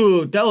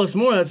 Oh, tell us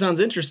more. That sounds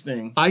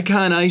interesting.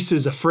 Ikon Ice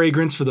is a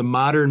fragrance for the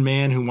modern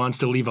man who wants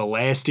to leave a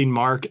lasting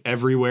mark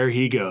everywhere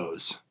he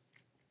goes.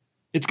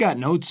 It's got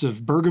notes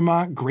of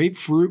bergamot,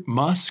 grapefruit,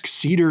 musk,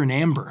 cedar, and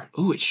amber.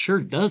 Ooh, it sure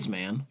does,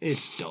 man.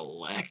 It's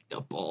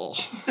delectable.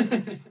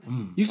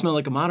 You smell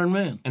like a modern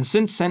man. And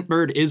since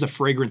Scentbird is a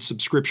fragrance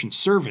subscription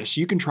service,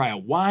 you can try a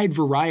wide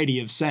variety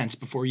of scents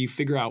before you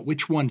figure out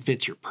which one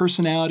fits your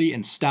personality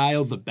and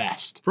style the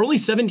best. For only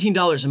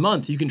 $17 a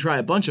month, you can try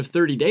a bunch of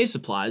 30-day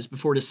supplies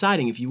before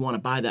deciding if you want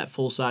to buy that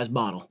full-size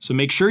bottle. So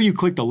make sure you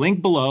click the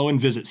link below and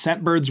visit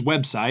Scentbird's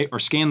website or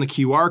scan the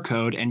QR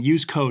code and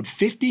use code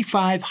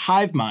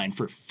 55HIVEMIND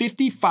for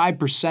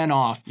 55%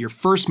 off your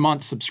first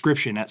month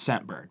subscription at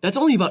Scentbird. That's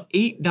only about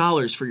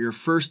 $8 for your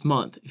first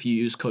month if you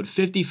use code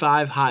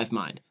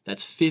 55HIVEMIND.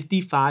 That's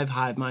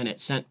 55HIVEMIND at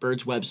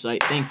Scentbird's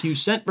website. Thank you,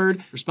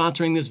 Scentbird, for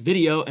sponsoring this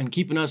video and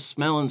keeping us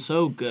smelling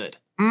so good.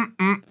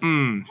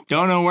 Don't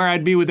know where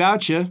I'd be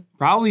without you.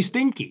 Probably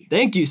stinky.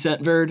 Thank you,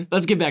 Scentbird.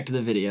 Let's get back to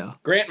the video.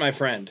 Grant, my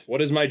friend,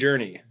 what is my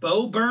journey?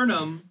 Bo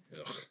Burnham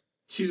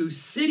to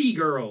City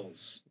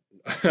Girls.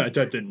 I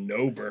typed in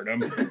no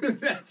Burnham.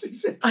 That's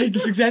exactly.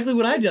 That's exactly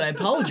what I did. I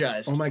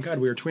apologized. Oh my God,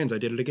 we were twins. I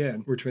did it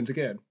again. We're twins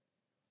again.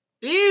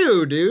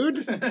 Ew,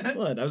 dude.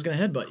 What? I was gonna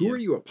headbutt Who you. are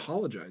you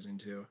apologizing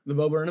to? The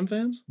Bo Burnham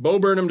fans? Bo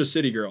Burnham to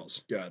City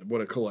Girls. God,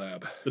 what a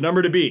collab. The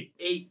number to beat.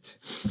 8.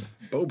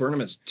 Bo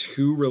Burnham has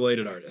 2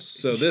 related artists.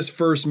 So this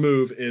first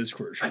move is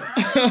crucial.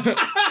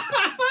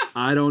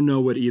 I don't know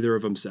what either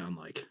of them sound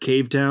like.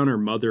 Cavetown or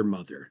Mother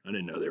Mother. I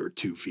didn't know there were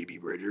 2 Phoebe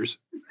Bridgers.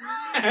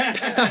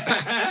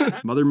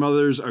 Mother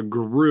Mother's a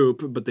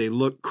group, but they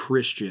look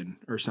Christian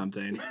or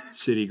something.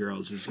 City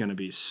Girls is going to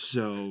be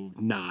so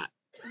not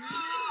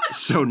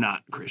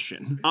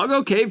Christian. I'll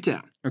go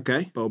Cavetown.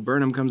 Okay. Bo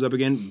Burnham comes up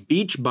again.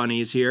 Beach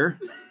Bunny's here.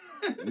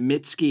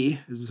 Mitski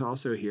is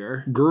also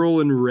here. Girl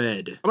in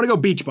Red. I'm going to go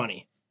Beach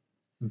Bunny.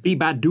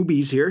 Beba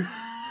Doobie's here.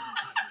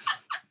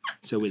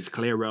 So is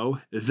Clairo.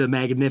 The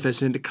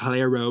magnificent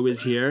Clairo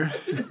is here.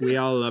 We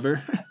all love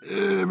her.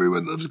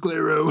 Everyone loves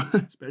Clairo,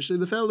 especially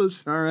the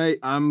fellas. All right,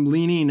 I'm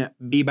leaning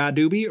Beba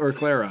Doobie or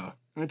Clairo.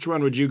 Which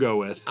one would you go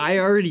with? I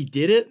already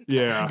did it.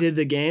 Yeah. I did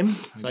the game,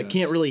 so I guess.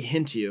 can't really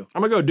hint you.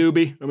 I'm gonna go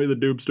Doobie. Let me the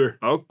Doobster.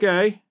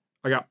 Okay.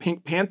 I got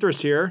Pink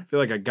Panthers here. Feel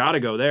like I gotta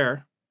go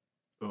there.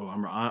 Oh,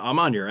 I'm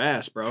on your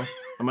ass, bro.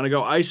 I'm gonna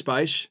go Ice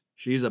Spice.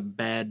 She's a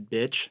bad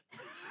bitch.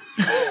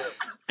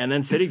 And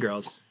then City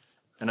Girls.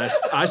 And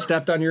I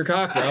stepped on your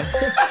cock, bro.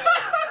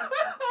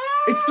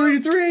 It's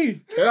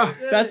 3-3. Yeah.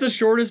 That's the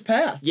shortest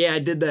path. Yeah, I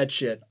did that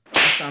shit.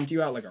 I stomped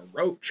you out like a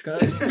roach,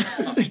 cuz.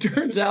 It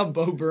turns out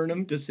Bo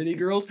Burnham to City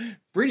Girls,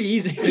 pretty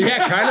easy.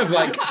 Yeah, kind of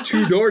like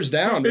 2 doors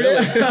down,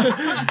 really.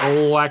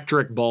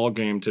 Electric ball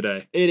game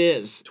today. It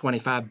is.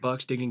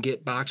 $25 to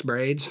get box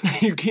braids.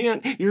 You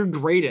can't. You're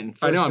grading.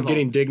 I know, first I'm of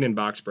getting all. Dignan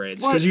box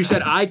braids. What? Because you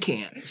said I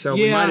can't. So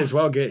we Yeah. might as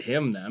well get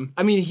him them.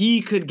 I mean,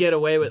 he could get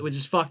away with, which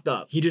is fucked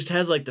up. He just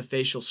has like the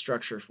facial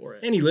structure for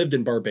it. And he lived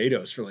in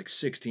Barbados for like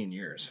 16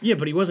 years. Yeah,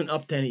 but he wasn't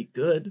up to any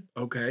good.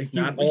 Okay. He,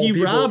 Not all he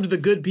people. robbed the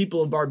good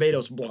people of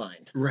Barbados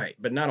blind. Right,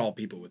 but not all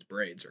people with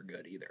braids are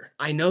good either.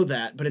 I know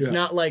that, but it's Yeah.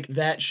 not like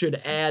that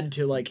should add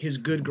to like his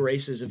good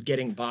graces of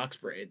getting box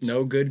braids.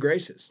 No good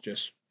graces.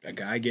 Just a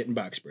guy getting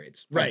box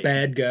braids. Right. A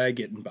bad guy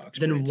getting box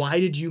Then braids. why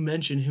did you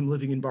mention him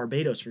living in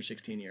Barbados for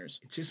 16 years?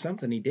 It's just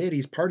something he did.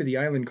 He's part of the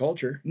island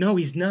culture. No,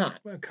 he's not.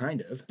 Well,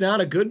 kind of.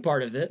 Not a good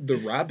part of it. The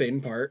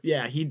robbing part.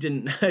 Yeah, he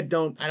didn't. I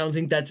don't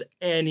think that's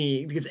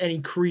gives any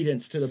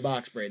credence to the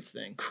box braids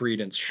thing.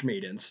 Credence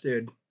schmeedence,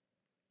 dude.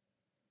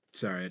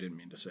 Sorry, I didn't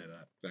mean to say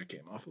that. That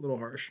came off a little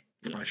harsh.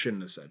 I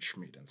shouldn't have said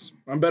schmeedence.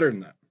 I'm better than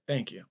that.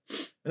 Thank you.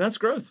 And that's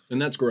growth. And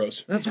that's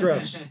gross. That's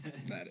gross.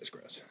 That is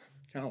gross.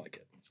 Kind of like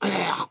it.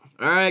 All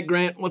right,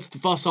 Grant, what's the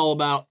fuss all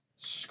about?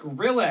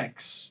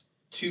 Skrillex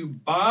to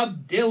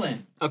Bob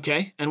Dylan.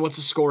 Okay, and what's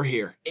the score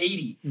here?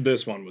 80.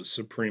 This one was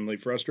supremely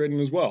frustrating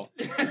as well.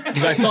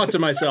 Because I thought to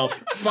myself,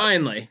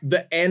 finally,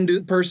 the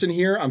end person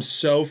here, I'm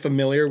so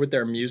familiar with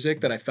their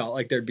music that I felt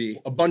like there'd be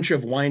a bunch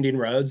of winding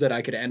roads that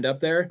I could end up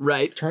there.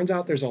 Right. Turns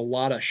out there's a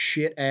lot of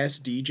shit-ass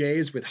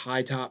DJs with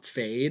high-top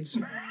fades.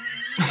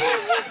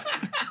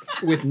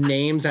 With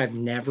names I've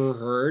never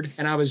heard.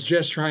 And I was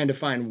just trying to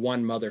find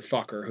one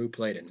motherfucker who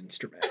played an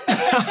instrument.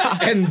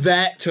 And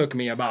that took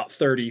me about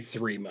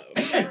 33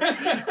 moves.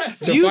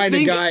 To you find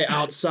think- a guy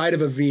outside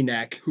of a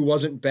V-neck who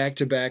wasn't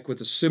back-to-back with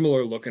a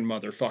similar-looking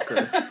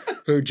motherfucker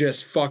who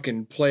just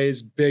fucking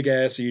plays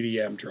big-ass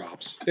EDM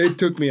drops. It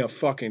took me a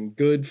fucking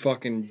good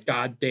fucking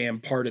goddamn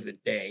part of the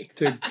day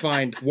to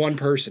find one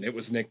person. It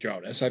was Nick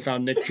Jonas. I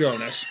found Nick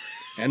Jonas.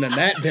 And then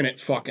that didn't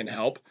fucking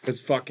help.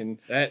 Because fucking,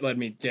 that led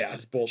me, yeah,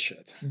 it's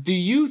bullshit. Do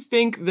you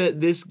think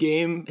that this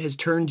game has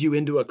turned you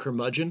into a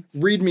curmudgeon?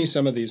 Read me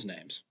some of these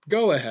names.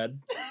 Go ahead.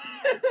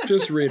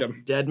 Just read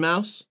them.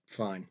 Deadmau5,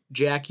 Fine.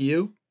 Jack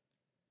U.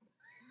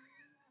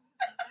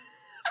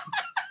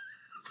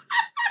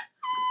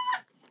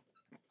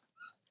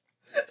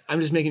 I'm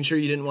just making sure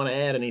you didn't want to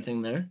add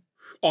anything there.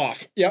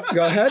 Off. Yep,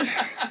 go ahead.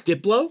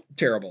 Diplo,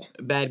 Terrible.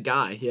 bad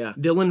guy, yeah.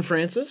 Dylan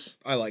Francis,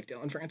 I like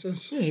Dylan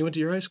Francis. yeah, he went to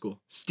your high school.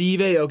 Steve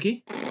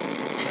Aoki,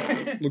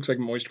 Looks like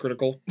moist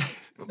critical.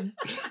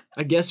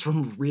 I guess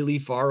from really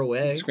far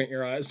away. Squint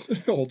your eyes.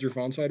 Hold your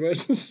phone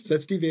sideways. Is that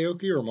Steve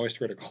Aoki or moist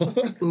critical?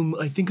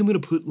 I think I'm gonna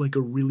put like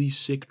a really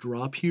sick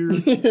drop here.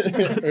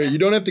 You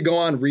don't have to go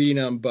on reading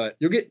them, but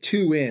you'll get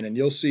 2 in and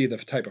you'll see the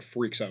type of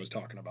freaks I was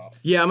talking about.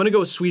 Yeah, I'm gonna go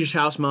with Swedish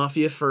House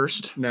Mafia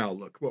first. Now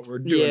look what we're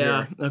doing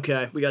Yeah, here.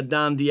 okay. We got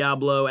Don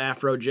Diablo,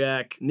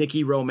 Afrojack,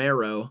 Nicky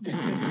Romero,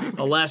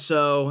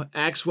 Alesso,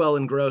 Axwell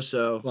and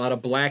Grosso. A lot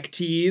of black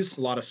tees,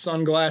 a lot of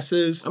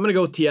sunglasses. I'm gonna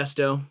go with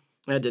Tiesto.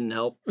 That didn't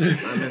help. I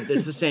mean,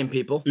 it's the same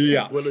people.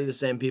 Yeah. Literally the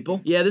same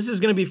people. Yeah, this is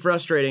gonna be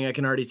frustrating, I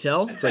can already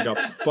tell. It's like a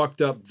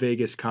fucked up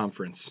Vegas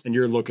conference, and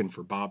you're looking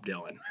for Bob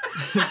Dylan.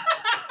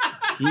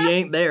 He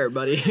ain't there,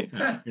 buddy.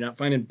 You're not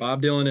finding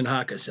Bob Dylan in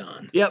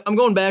Hakkasan. Yep, I'm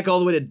going back all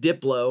the way to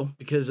Diplo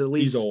because at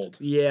least He's old.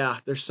 Yeah,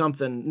 there's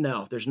something.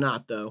 No, there's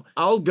not though.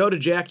 I'll go to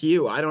Jack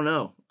U. I don't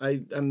know.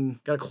 I'm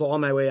gotta claw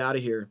my way out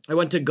of here. I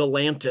went to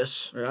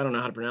Galantis, or I don't know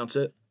how to pronounce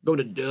it. Go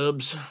to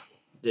Dubs.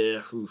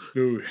 Yeah. Oof.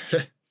 Ooh.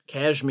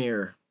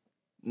 Cashmere.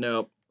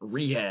 Nope.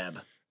 Rehab.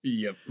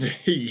 Yep.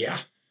 Yeah.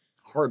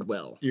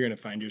 Hardwell. You're gonna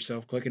find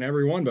yourself clicking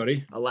every one,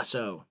 buddy.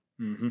 Alesso.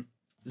 Mm-hmm.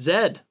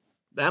 Zed.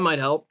 That might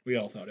help. We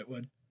all thought it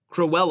would.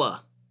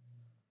 Cruella.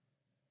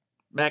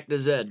 Back to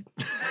Zed.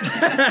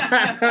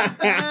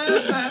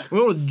 We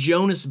went with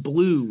Jonas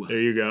Blue. There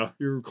you go.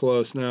 You're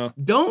close now.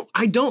 Don't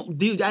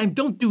do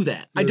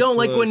that. I don't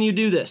like when you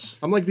do this.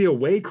 I'm like the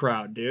away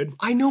crowd, dude.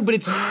 I know, but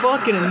it's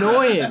fucking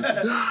annoying.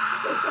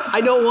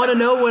 I don't want to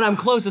know when I'm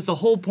close. That's the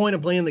whole point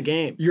of playing the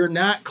game. You're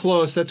not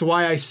close. That's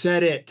why I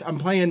said it. I'm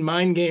playing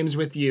mind games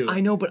with you. I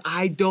know, but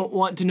I don't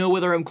want to know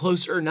whether I'm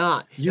close or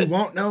not. You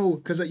won't know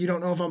because you don't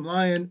know if I'm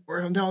lying or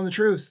if I'm telling the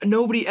truth.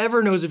 Nobody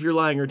ever knows if you're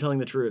lying or telling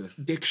the truth.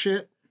 Dick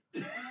shit.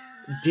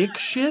 Dick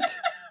shit?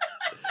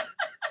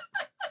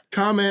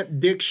 Comment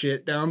dick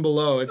shit down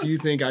below if you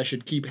think I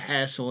should keep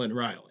hassling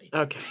Riley.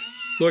 Okay.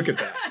 Look at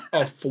that.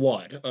 A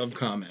flood of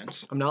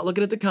comments. I'm not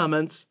looking at the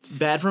comments. It's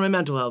bad for my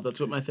mental health. That's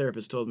what my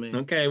therapist told me.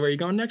 Okay, where are you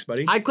going next,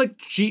 buddy? I clicked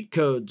cheat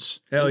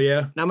codes. Hell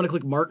yeah. Now I'm going to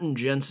click Martin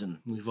Jensen.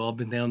 We've all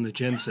been down the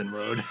Jensen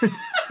road.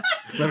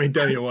 Let me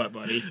tell you what,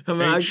 buddy.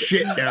 I- Ain't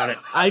shit down it.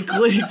 I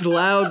clicked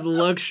Loud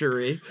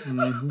Luxury.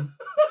 Mm-hmm.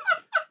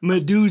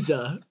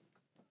 Medusa.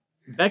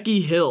 Becky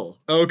Hill.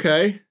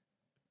 Okay.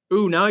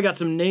 Ooh, now I got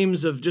some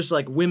names of just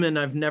like women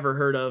I've never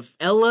heard of.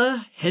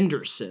 Ella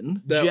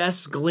Henderson. That-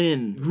 Jess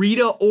Glynn.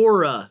 Rita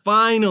Ora.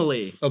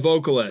 Finally. A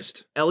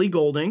vocalist. Ellie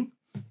Goulding.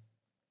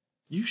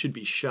 You should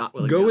be shot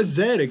with a Go gun. with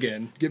Zed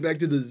again. Get back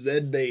to the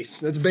Zed base.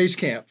 That's base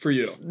camp for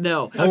you.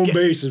 No. Home Okay.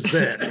 base is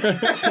Zed.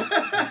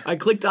 I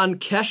clicked on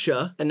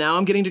Kesha, and now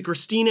I'm getting to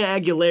Christina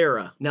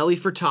Aguilera. Nelly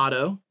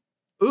Furtado.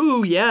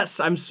 Ooh, yes,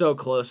 I'm so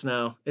close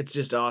now. It's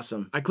just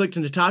awesome. I clicked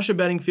Natasha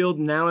Bedingfield,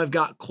 and now I've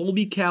got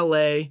Colby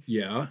Calais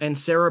Yeah. and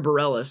Sarah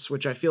Bareilles,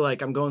 which I feel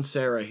like I'm going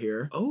Sarah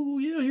here. Oh,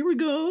 yeah, here we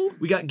go.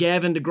 We got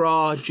Gavin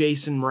DeGraw,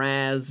 Jason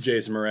Mraz.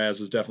 Jason Mraz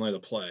is definitely the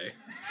play.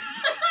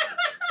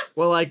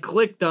 Well, I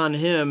clicked on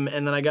him,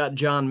 and then I got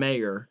John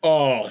Mayer.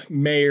 Oh,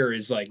 Mayer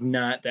is like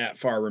not that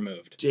far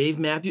removed. Dave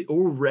Matthews.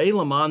 Oh, Ray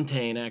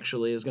LaMontagne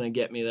actually is going to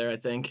get me there, I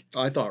think.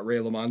 I thought Ray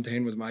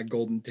LaMontagne was my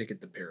golden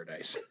ticket to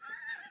paradise.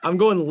 I'm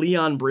going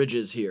Leon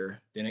Bridges here.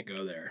 Didn't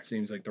go there.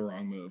 Seems like the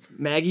wrong move.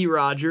 Maggie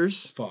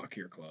Rogers. Fuck,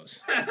 you're close.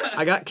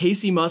 I got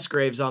Casey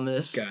Musgraves on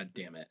this. God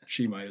damn it.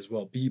 She might as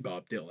well be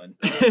Bob Dylan.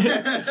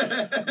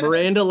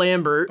 Miranda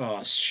Lambert.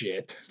 Oh,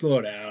 shit. Slow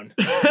down.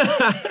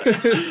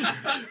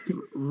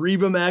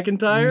 Reba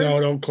McEntire. No,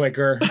 don't click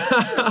her.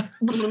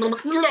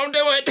 Don't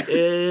do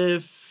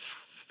it.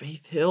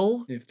 Faith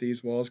Hill. If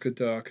these walls could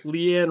talk.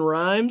 Leanne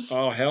Rhymes.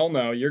 Oh, hell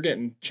no. You're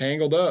getting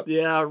tangled up.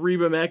 Yeah,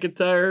 Reba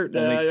McEntire. Only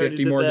I already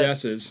 50 did more that.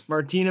 guesses.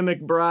 Martina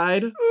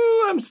McBride.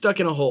 Ooh, I'm stuck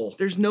in a hole.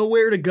 There's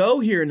nowhere to go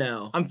here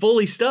now. I'm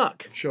fully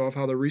stuck. Show off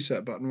how the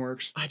reset button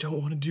works. I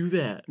don't want to do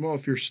that. Well,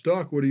 if you're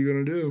stuck, what are you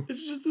going to do?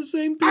 It's just the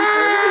same people.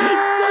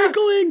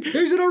 Cycling.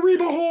 He's in a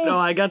Reba hole. No,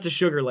 I got to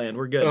Sugarland.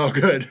 We're good. Oh,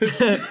 good.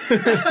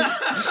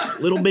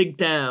 Little Big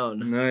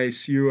Town.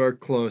 Nice. You are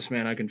close,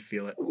 man. I can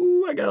feel it.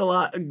 Ooh, I got a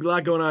lot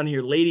going on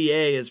here. Lady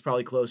A is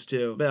probably close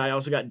too. But I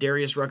also got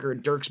Darius Rucker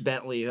and Dierks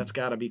Bentley. That's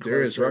got to be close.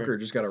 Darius Rucker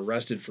just got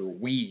arrested for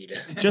weed.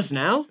 Just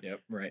now? Yep,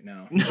 right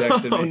now. He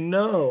texted Oh me.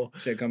 no. He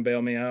said, come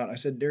bail me out. I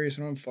said, Darius,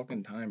 I don't have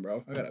fucking time,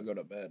 bro. I gotta go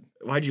to bed.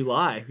 Why'd you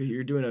lie?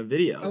 You're doing a I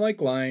video.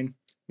 like lying.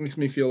 Makes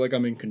me feel like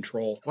I'm in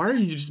control. Why are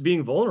you just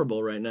being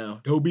vulnerable right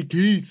now? Toby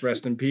Keith.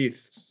 Rest in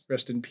peace.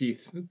 Rest in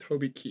peace.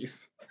 Toby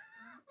Keith.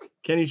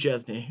 Kenny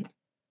Chesney.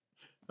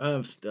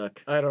 I'm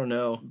stuck. I don't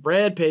know.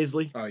 Brad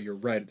Paisley. Oh, you're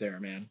right there,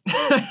 man.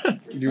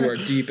 You are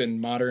deep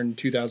in modern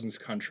 2000s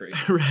country.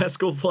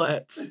 Rascal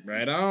Flatts.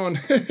 Right on.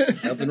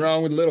 Nothing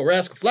wrong with little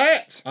Rascal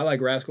Flats. I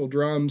like Rascal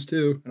drums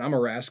too. And I'm a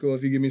rascal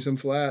if you give me some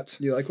flats.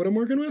 You like what I'm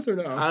working with or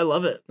no? I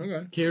love it.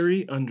 Okay.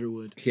 Carrie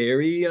Underwood.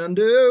 Carrie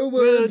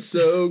Underwood,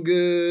 so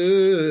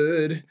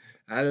good.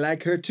 I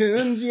like her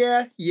tunes,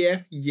 yeah.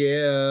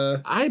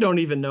 I don't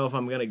even know if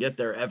I'm gonna get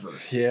there ever.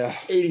 Yeah.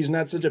 80's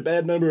not such a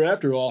bad number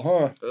after all,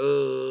 huh?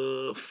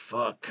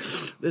 Fuck.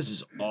 This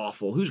is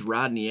awful. Who's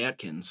Rodney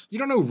Atkins? You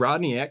don't know who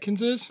Rodney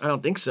Atkins is? I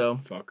don't think so.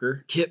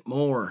 Fucker. Kit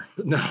Moore.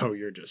 No,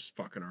 you're just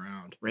fucking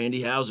around.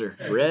 Randy Hauser.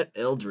 Brett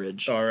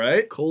Eldridge. All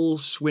right. Cole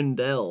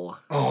Swindell.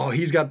 Oh,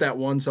 he's got that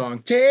one song.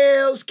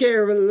 Tails,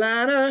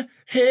 Carolina,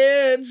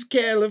 heads,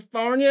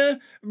 California.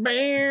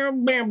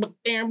 Bam, bam,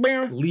 bam,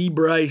 bam. Lee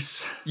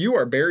Bryce. You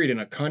are buried in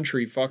a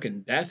country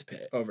fucking death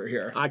pit over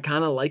here. I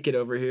kind of like it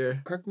over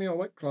here. Crack me a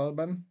white claw,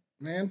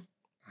 man.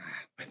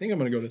 I think I'm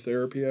gonna go to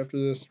therapy after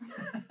this.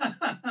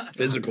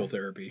 Physical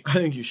therapy. I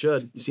think you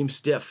should. You seem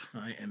stiff.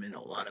 I am in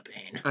a lot of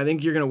pain. I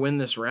think you're going to win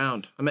this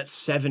round. I'm at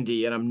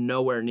 70 and I'm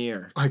nowhere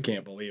near. I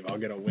can't believe I'll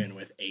get a win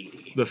with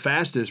 80. The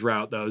fastest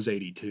route, though, is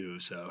 82,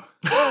 so...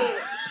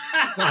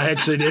 I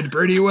actually did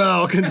pretty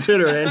well,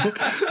 considering.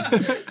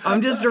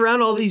 I'm just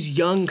around all these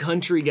young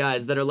country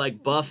guys that are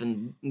like buff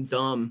and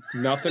dumb.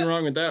 Nothing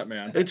wrong with that,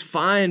 man. It's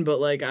fine, but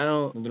like I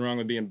don't... Nothing wrong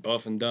with being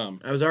buff and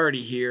dumb. I was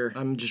already here.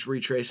 I'm just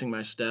retracing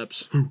my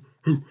steps.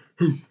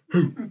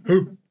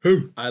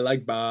 I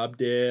like Bob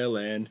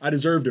Dylan. I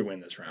deserve to win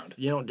this round.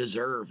 You don't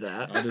deserve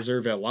that. I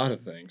deserve a lot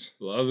of things.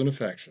 Love and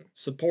affection.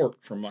 Support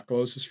from my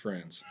closest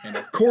friends. And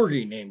a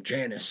corgi named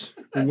Janice,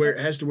 who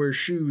has to wear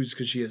shoes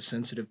because she has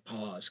sensitive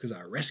paws because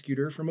I rescued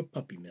her from a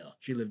puppy mill.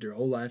 She lived her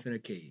whole life in a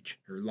cage.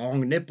 Her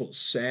long nipples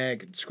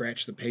sag and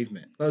scratch the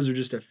pavement. Those are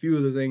just a few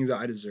of the things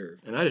I deserve.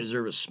 And I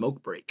deserve a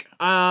smoke break.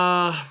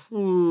 I'm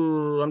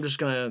just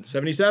gonna...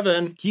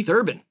 77. Keith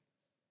Urban.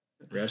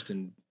 Rest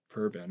in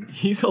Purban.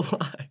 He's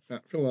alive.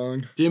 Not for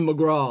long. Tim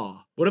McGraw.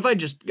 What if I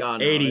just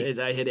got 80?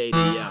 I hit 80,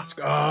 yeah. Let's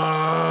go.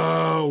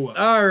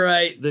 All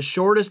right. The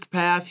shortest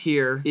path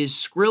here is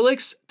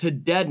Skrillex to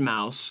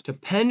Deadmau5 to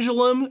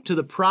Pendulum to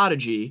The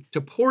Prodigy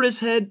to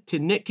Portishead to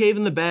Nick Cave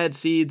and the Bad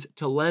Seeds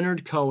to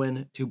Leonard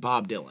Cohen to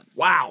Bob Dylan.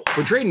 Wow.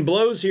 We're trading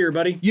blows here,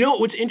 buddy. You know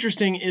what's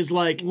interesting is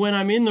like when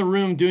I'm in the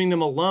room doing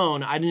them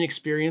alone, I didn't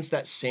experience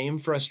that same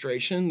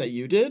frustration that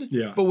you did.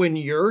 Yeah. But when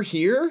you're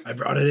here, I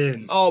brought it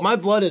in. oh, my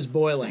blood is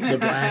boiling. The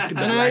black,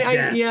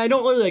 I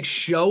don't really like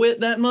show it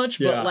that much,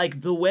 but Yeah.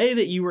 like the way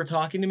that you were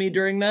talking to me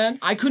during that,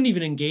 I couldn't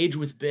even engage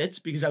with bits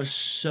because I was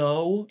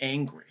so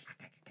angry.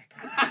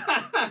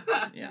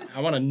 Yeah.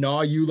 I want to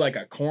gnaw you like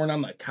a corn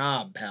on the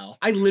cob, pal.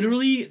 I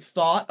literally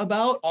thought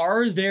about,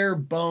 are there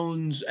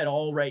bones at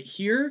all right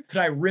here? Could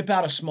I rip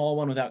out a small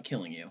one without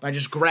killing you? By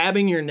just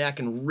grabbing your neck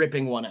and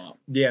ripping one out.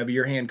 Yeah, but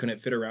your hand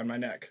couldn't fit around my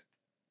neck.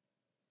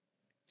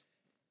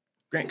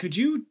 Grant, could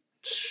you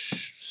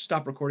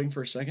stop recording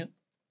for a second?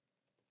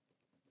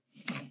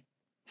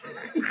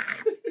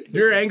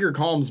 Your anger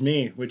calms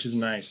me, which is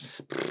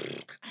nice.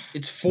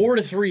 It's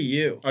 4-3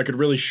 you. I could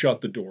really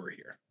shut the door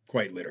here,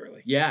 quite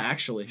literally. Yeah,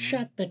 actually.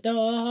 Shut the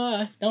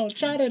door, don't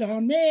shut it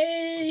on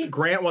me.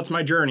 Grant, what's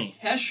my journey?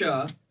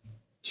 Hesha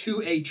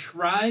to A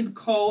Tribe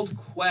Called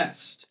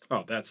Quest.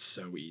 Oh, that's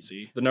so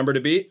easy. The number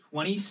to beat?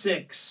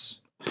 26.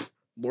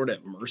 Lord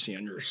have mercy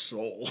on your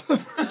soul.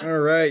 All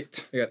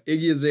right. I got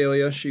Iggy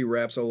Azalea. She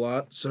raps a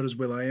lot. So does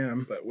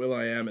will.i.am. But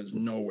will.i.am is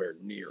nowhere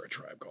near A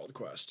Tribe Called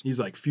Quest. He's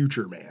like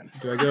Future Man.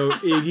 Do I go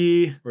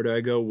Iggy or do I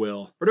go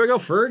Will? Or do I go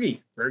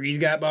Fergie? Fergie's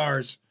got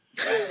bars.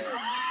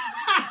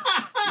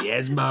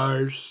 Yes,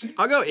 bars.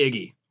 I'll go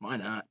Iggy. Why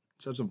not?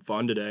 Let's have some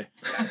fun today.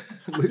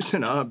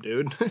 Loosen up,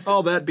 dude.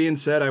 All that being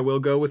said, I will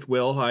go with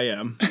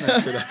will.i.am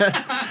after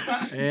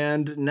that.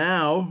 And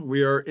now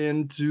we are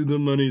into the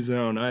money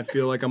zone. I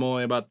feel like I'm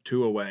only about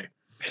 2 away.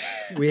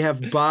 We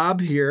have Bob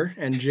here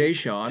and Jay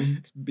Sean.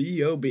 It's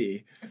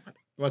B-O-B.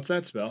 What's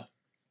that spell?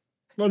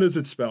 What does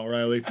it spell,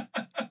 Riley?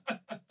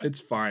 It's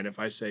fine if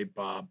I say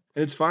Bob.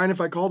 And it's fine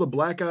if I call the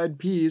Black Eyed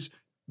Peas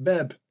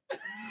Beb.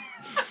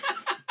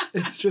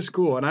 It's just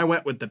cool. And I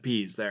went with the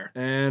P's there.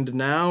 And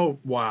now,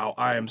 wow,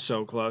 I am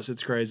so close.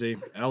 It's crazy.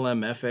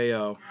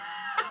 LMFAO.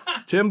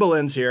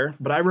 Timbaland's here.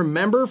 But I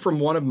remember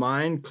from one of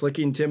mine,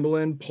 clicking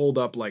Timbaland pulled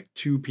up like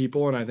 2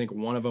 people, and I think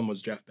one of them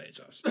was Jeff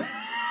Bezos.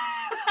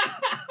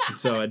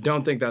 So I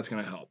don't think that's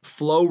going to help.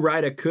 Flo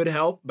Rida could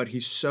help, but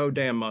he's so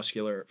damn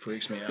muscular, it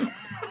freaks me out.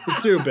 He's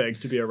too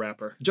big to be a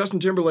rapper. Justin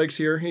Timberlake's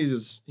here. He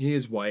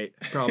is white.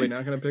 Probably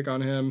not going to pick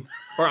on him.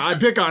 Or I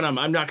pick on him.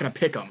 I'm not going to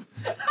pick him.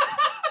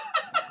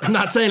 I'm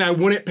not saying I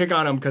wouldn't pick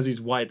on him because he's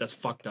white. That's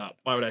fucked up.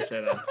 Why would I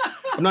say that?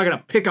 I'm not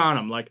gonna pick on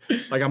him like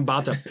I'm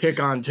about to pick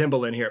on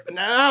Timbaland here. But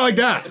not like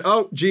that.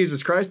 Oh,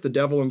 Jesus Christ, the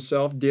devil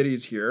himself,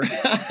 Diddy's here.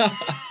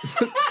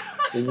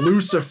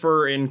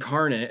 Lucifer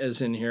incarnate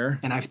is in here.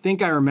 And I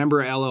think I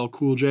remember LL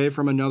Cool J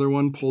from another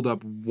one pulled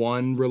up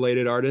one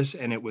related artist,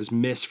 and it was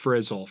Miss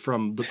Frizzle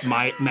from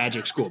my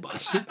Magic School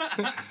Bus.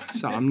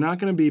 So I'm not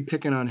gonna be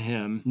picking on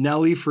him.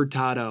 Nelly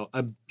Furtado,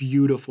 a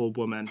beautiful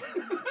woman.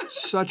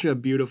 Such a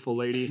beautiful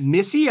lady.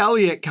 Missy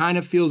Elliott kind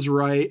of feels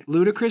right.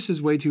 Ludacris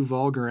is way too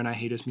vulgar and I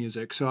hate his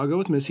music, so I'll go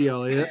with Missy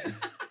Elliott.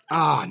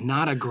 Ah,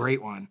 not a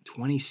great one.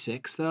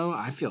 26 though?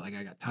 I feel like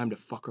I got time to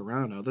fuck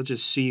around now. Let's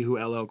just see who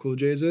LL Cool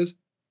J's is.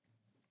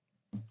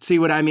 See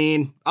what I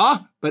mean?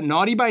 But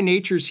Naughty by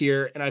Nature's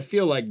here, and I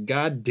feel like,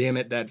 god damn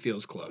it, that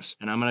feels close.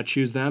 And I'm gonna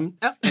choose them.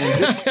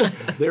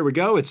 There we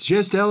go, it's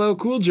just LL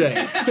Cool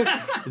J.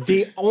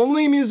 The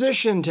only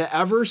musician to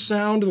ever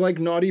sound like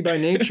Naughty by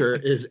Nature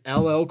is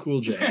LL Cool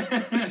J.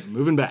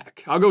 Moving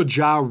back, I'll go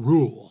Ja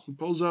Rule. He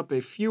pulls up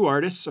a few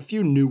artists, a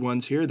few new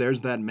ones here.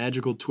 There's that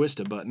magical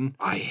twista button.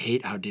 I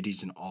hate how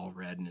Diddy's in all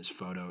red in his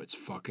photo. It's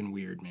fucking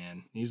weird,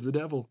 man. He's the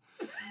devil.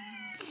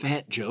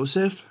 Fat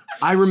Joseph?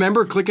 I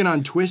remember clicking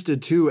on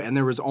Twisted too, and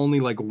there was only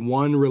like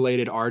one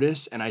related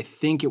artist, and I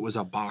think it was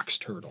a box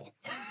turtle.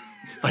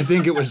 I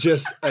think it was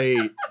just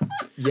I'm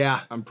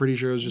pretty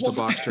sure it was just a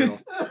box turtle.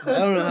 I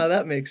don't know how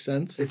that makes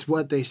sense. It's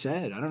what they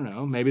said. I don't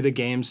know. Maybe the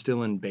game's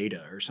still in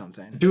beta or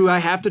something. Do I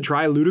have to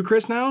try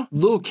Ludacris now?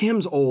 Lil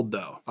Kim's old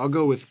though. I'll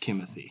go with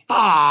Kimothy.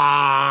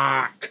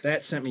 Fuck!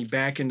 That sent me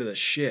back into the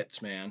shits,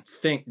 man.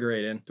 Think,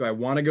 Graydon. Do I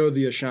want to go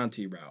the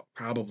Ashanti route?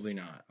 Probably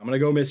not. I'm gonna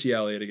go Missy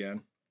Elliott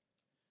again.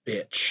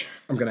 Bitch.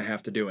 I'm gonna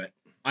have to do it.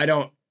 I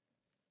don't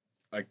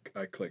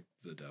I clicked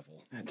the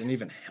devil. That didn't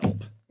even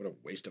help. What a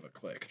waste of a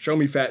click. Show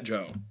me Fat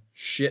Joe.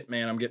 Shit,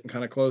 man, I'm getting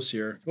kind of close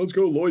here. Let's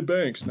go Lloyd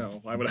Banks.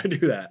 No, why would I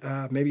do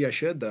that? Maybe I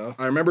should, though.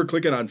 I remember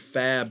clicking on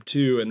Fab,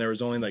 too, and there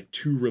was only like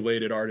 2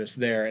 related artists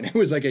there, and it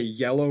was like a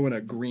yellow and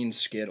a green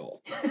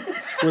Skittle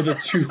were the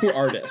 2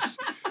 artists.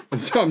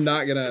 And so I'm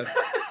not gonna...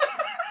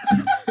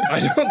 I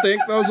don't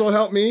think those will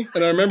help me.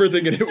 And I remember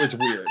thinking it was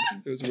weird.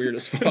 It was weird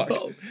as fuck.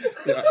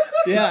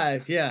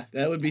 Yeah,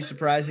 that would be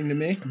surprising to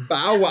me.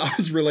 Bow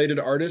Wow's related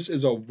artist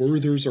is a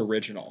Werther's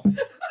original.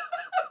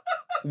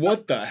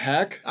 What the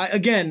heck?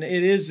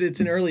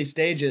 It's in early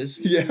stages.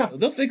 Yeah.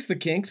 They'll fix the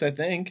kinks, I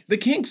think. The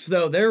kinks,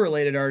 though, they're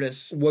related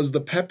artists. Was the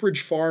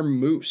Pepperidge Farm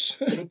Moose.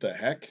 What the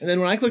heck? And then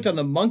when I clicked on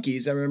the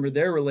Monkeys, I remember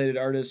their related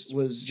artist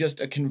was just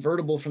a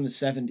convertible from the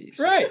 70s.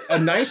 Right. A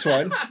nice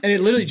one. And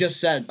it literally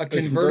just said, a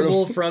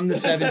convertible from the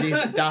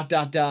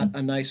 70s, ...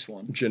 a nice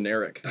one.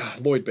 Generic.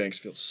 Lloyd Banks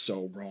feels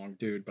so wrong,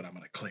 dude, but I'm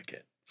going to click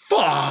it.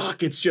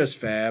 Fuck! It's just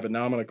Fab, and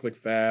now I'm going to click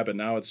Fab, and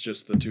now it's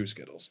just the 2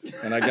 Skittles.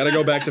 And I got to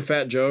go back to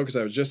Fat Joe because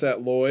I was just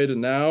at Lloyd,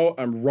 and now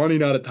I'm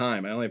running out of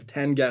time. I only have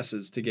 10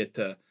 guesses to get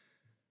to...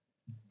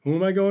 Who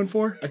am I going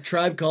for? A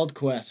Tribe Called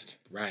Quest.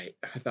 Right.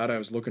 I thought I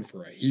was looking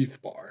for a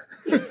Heath bar.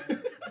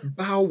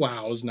 Bow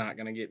Wow's not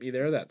going to get me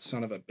there, that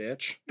son of a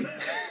bitch.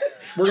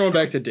 We're going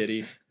back to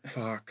Diddy.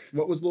 Fuck.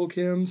 What was Lil'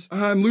 Kim's?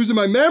 I'm losing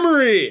my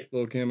memory!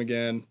 Lil' Kim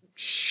again.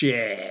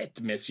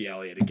 Shit, Missy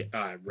Elliott again.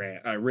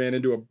 I ran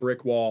into a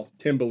brick wall.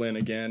 Timbaland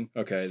again.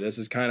 Okay, this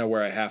is kind of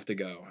where I have to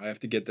go. I have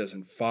to get this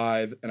in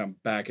 5, and I'm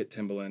back at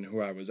Timbaland,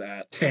 who I was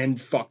at 10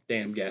 fuck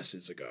damn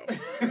guesses ago.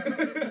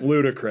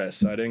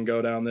 Ludacris. I didn't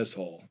go down this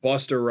hole.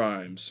 Busta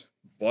Rhymes.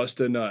 Bust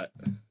a nut.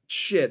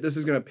 Shit, this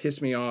is gonna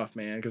piss me off,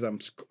 man, because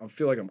I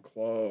feel like I'm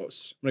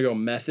close. I'm gonna go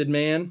Method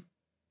Man.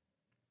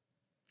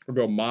 Or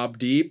go Mobb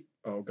Deep.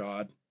 Oh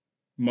God.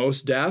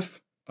 Mos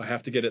Def. I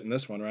have to get it in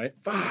this one, right?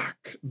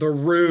 Fuck. The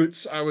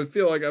Roots. I would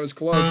feel like I was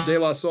close. De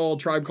La Soul,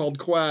 Tribe Called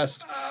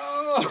Quest.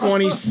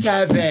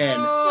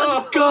 27.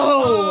 Let's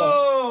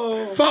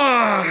go!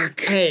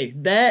 Fuck. Hey,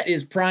 that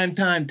is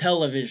primetime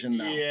television,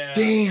 though. Yeah.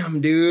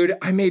 Damn, dude.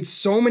 I made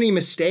so many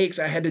mistakes.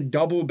 I had to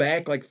double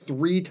back like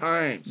 3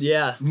 times.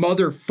 Yeah.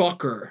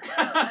 Motherfucker.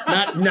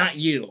 not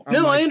you.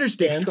 No, I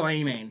understand.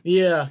 Exclaiming.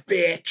 Yeah.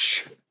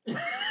 Bitch.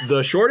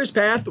 The shortest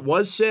path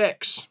was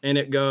 6, and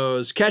it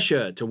goes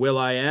Kesha to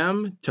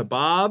will.i.am to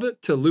Bob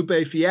to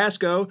Lupe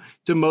Fiasco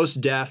to Mos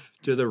Def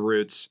to The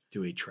Roots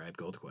to A Tribe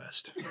Called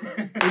Quest.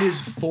 It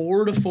is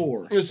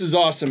 4-4. This is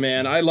awesome,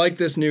 man. I like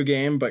this new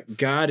game, but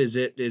God, is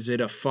it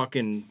a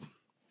fucking...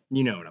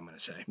 You know what I'm gonna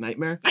say.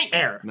 Nightmare?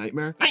 Nightmare.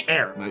 Nightmare?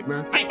 Nightmare.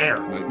 Nightmare?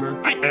 Nightmare.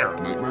 Nightmare? Nightmare.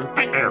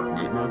 Nightmare.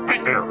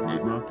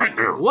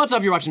 Nightmare. What's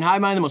up? You're watching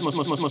HIVEMIND, the most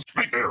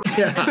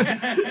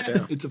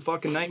Yeah. It's a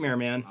fucking nightmare,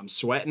 man. I'm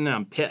sweating and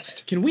I'm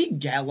pissed. Can we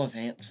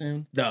gallivant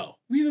soon? No.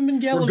 We haven't been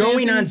gallivanting. We're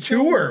going on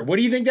tour. What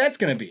do you think that's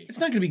gonna be? It's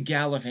not gonna be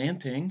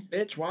gallivanting.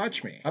 Bitch,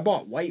 watch me. I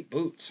bought white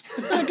boots.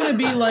 It's not gonna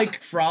be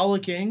like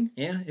frolicking.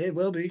 Yeah, it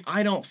will be.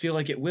 I don't feel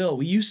like it will.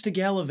 We used to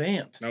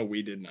gallivant. No,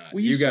 we did not.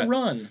 We used to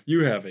run.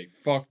 You have a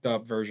fucked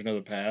up version of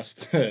the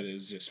past that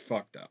is just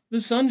fucked up. The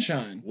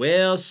sunshine.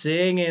 We'll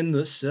sing in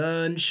the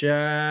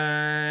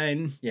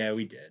sunshine. Yeah,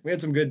 we did. We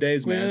had some good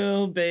days, man.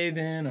 We'll bathe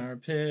in our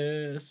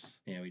piss.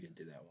 Yeah, we did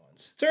do that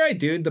once. It's all right,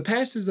 dude. The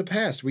past is the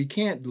past. We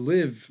can't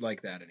live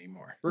like that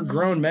anymore. We're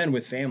grown men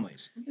with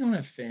families. We don't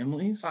have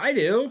families. I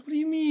do. What do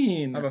you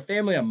mean? I have a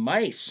family of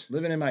mice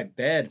living in my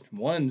bed.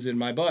 One's in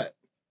my butt.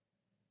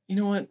 You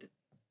know what?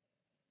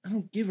 I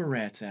don't give a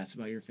rat's ass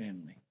about your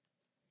family.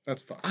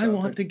 That's fucked I up.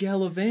 want to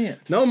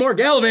gallivant. No more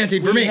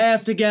gallivanting for me. We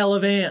have to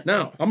gallivant.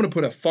 No, I'm going to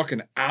put a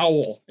fucking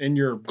owl in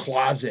your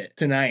closet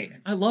tonight.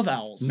 I love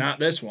owls. Not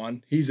this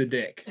one. He's a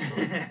dick.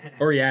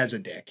 Or he has a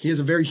dick. He has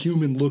a very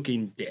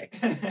human-looking dick.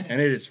 And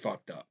it is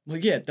fucked up. Well,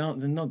 yeah, don't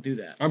do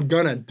that. I'm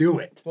gonna do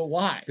it. But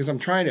why? Because I'm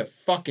trying to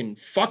fucking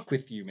fuck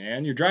with you,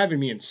 man. You're driving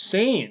me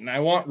insane. I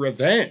want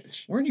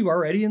revenge. Weren't you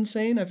already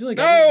insane? I feel like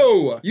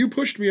No! You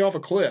pushed me off a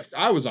cliff.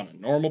 I was on a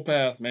normal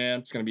path, man. I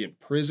was gonna be in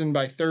prison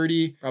by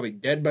 30, probably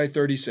dead by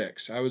 36.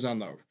 I was on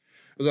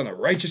the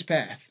righteous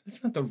path.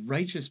 That's not the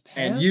righteous path.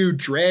 And you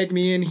drag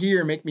me in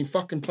here, make me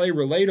fucking play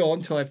Relatal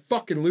until I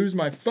fucking lose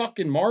my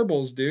fucking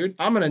marbles, dude.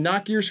 I'm gonna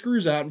knock your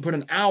screws out and put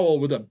an owl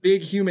with a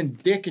big human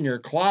dick in your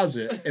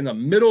closet in the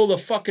middle of the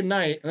fucking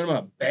night, and then I'm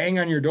gonna bang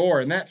on your door,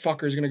 and that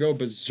fucker's gonna go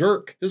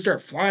berserk. He'll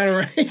start flying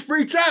around. He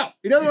freaks out.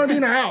 He doesn't want to be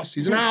in the house.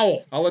 He's an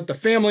owl. I'll let the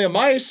family of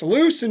mice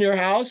loose in your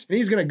house, and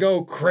he's gonna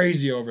go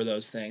crazy over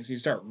those things. You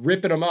start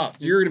ripping them up.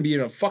 You're gonna be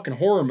in a fucking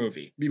horror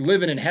movie. Be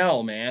living in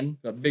hell, man.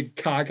 A big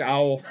cock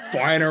owl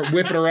flying or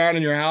whipping around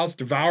in your house,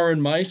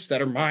 devouring mice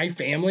that are my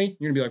family.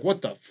 You're gonna be like,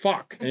 what the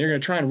fuck? And you're gonna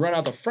try and run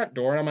out the front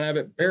door, and I'm gonna have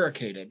it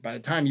barricaded. By the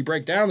time you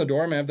break down the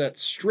door, I'm gonna have that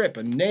strip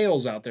of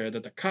nails out there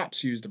that the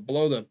cops use to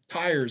blow the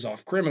tires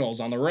off criminals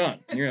on the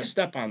run. And you're gonna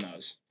step on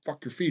those.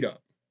 Fuck your feet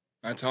up.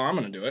 That's how I'm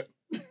gonna do it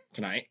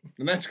tonight.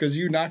 And that's because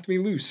you knocked me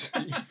loose.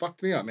 You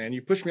fucked me up, man.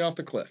 You pushed me off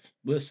the cliff.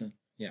 Listen.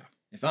 Yeah.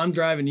 If I'm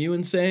driving you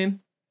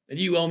insane, then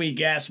you owe me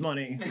gas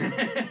money.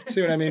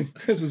 See what I mean?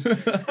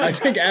 I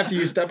think after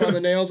you step on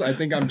the nails, I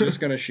think I'm just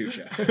going to shoot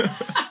you.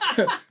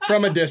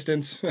 From a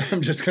distance,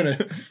 I'm just going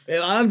to...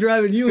 If I'm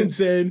driving you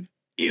insane,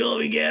 you owe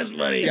me gas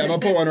money. Yeah, I'm going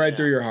to put one right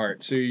through your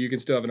heart, so you can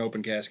still have an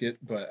open casket,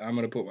 but I'm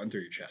going to put one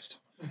through your chest.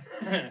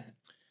 I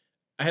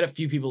had a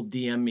few people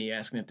DM me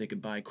asking if they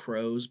could buy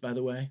crows, by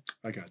the way.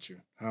 I got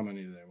you. How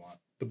many do they want?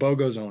 The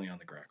BOGO's only on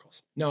the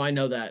grackles. No, I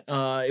know that.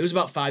 It was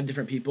about 5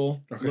 different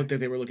people. Okay. Looked like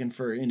they were looking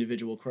for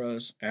individial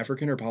crows.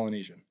 African or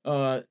Polynesian?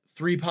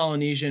 3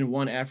 Polynesian,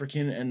 1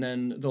 African, and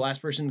then the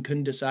last person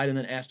couldn't decide and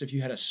then asked if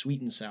you had a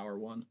sweet and sour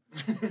one.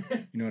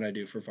 You know what I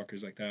do for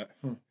fuckers like that?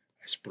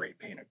 I spray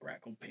paint a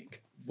grackle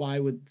pink. Why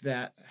would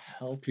that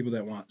help? People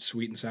that want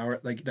sweet and sour,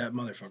 like that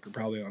motherfucker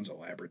probably owns a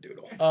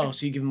Labradoodle. Oh,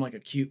 so you give them like a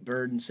cute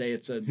bird and say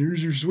it's a...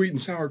 Here's your sweet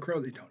and sour crow.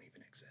 They don't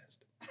even exist.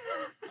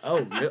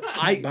 Oh, really?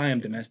 I buy them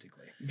domestically.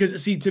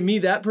 Because, see, to me,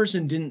 that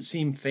person didn't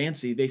seem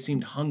fancy. They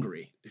seemed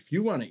hungry. If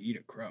you want to eat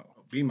a crow,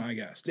 be my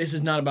guest. This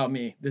is not about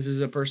me. This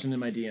is a person in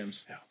my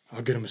DMs. Yeah,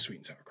 I'll get him a sweet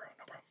and sour crow.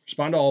 No problem.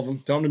 Respond to all of them.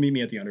 Tell them to meet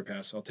me at the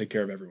underpass. I'll take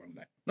care of everyone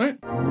tonight. All right.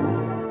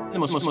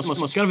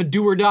 Kind of a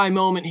do or die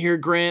moment here,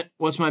 Grant.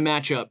 What's my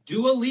matchup?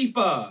 Dua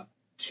Lipa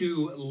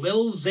to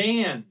Lil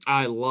Xan.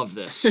 I love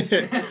this.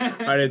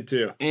 I did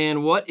too.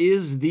 And what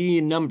is the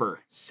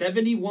number?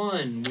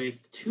 71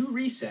 with 2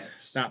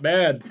 resets. Not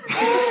bad.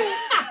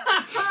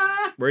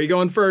 Where are you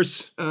going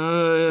first?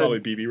 Probably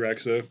BB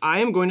Rexa. I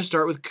am going to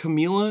start with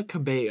Camila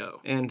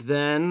Cabello. And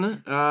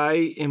then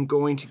I am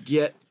going to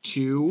get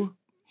to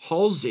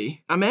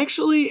Halsey.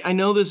 I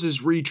know this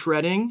is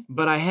retreading,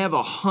 but I have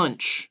a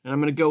hunch. And I'm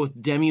going to go with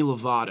Demi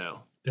Lovato.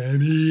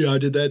 Demi, I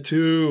did that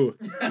too.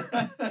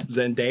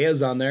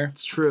 Zendaya's on there.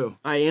 It's true.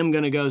 I am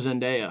going to go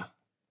Zendaya.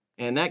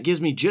 And that gives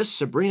me just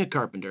Sabrina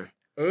Carpenter.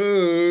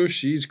 Oh,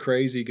 she's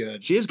crazy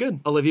good. She is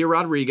good. Olivia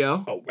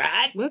Rodrigo. All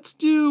right. Let's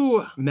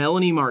do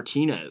Melanie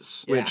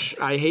Martinez, which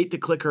I hate to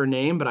click her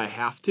name, but I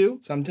have to.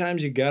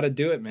 Sometimes you gotta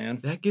do it, man.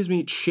 That gives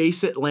me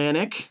Chase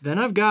Atlantic. Then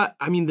I've got,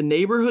 The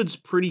Neighborhood's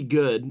pretty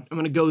good. I'm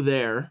going to go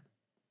there.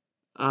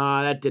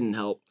 That didn't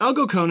help. I'll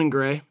go Conan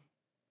Gray.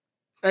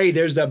 Hey,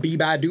 there's a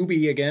Biba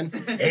Doobie again.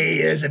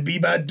 Hey, there's a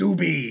Biba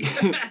Doobie.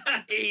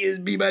 Hey, this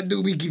Biba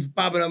Doobie keeps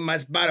popping up on my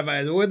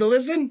Spotify. Is it worth a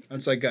listen?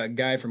 That's like a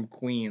guy from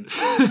Queens.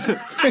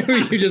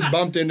 You just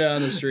bumped into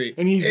on the street.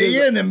 And he's hey,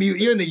 you're in the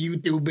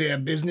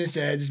YouTube business.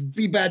 This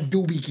Biba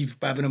Doobie keeps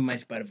popping up on my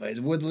Spotify. Is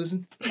it worth a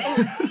listen?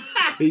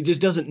 He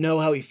just doesn't know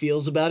how he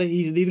feels about it.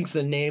 He thinks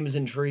the name is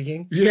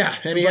intriguing. Yeah,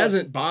 and he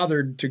hasn't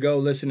bothered to go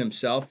listen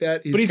himself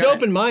yet. But he's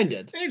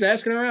open-minded. He's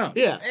asking around.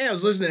 Yeah. Hey, I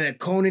was listening to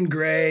Conan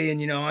Gray,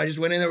 and, I just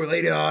went in there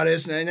related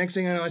artists, and the next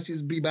thing I know, I see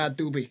this Bebop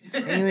Doobie.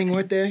 Anything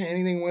worth there?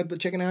 Anything worth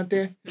checking out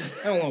there?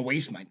 I don't want to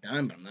waste my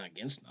time, but I'm not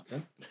against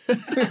nothing.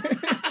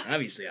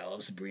 Obviously, I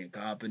love Sabrina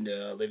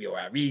Carpenter, Olivia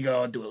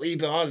Rodrigo, Dua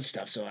Lipa, all this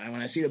stuff. So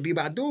when I see the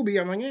Bebop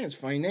Doobie, I'm like, yeah, it's a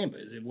funny name,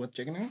 but is it worth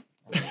checking out?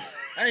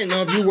 I didn't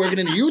know if you were working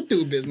in the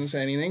YouTube business or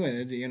anything.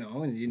 You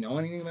know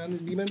anything about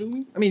this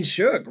Bebop Doobie?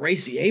 Sure,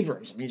 Gracie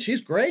Abrams.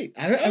 She's great.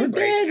 I love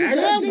Gracie.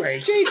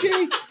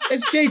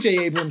 It's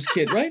JJ Abrams'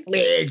 kid, right? Yeah,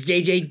 it's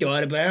JJ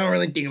daughter, but I don't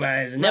really think about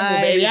it as a number,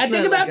 Right, baby. I it's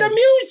think not about like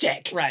the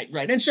music.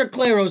 Right. And Sir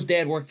Claro's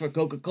dad worked for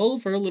Coca-Cola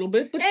for a little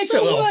bit, but It's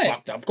so a little what?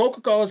 fucked up.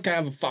 Coca-Cola's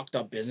kind of a fucked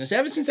up business.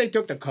 Ever since they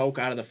took the Coke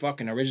out of the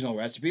fucking original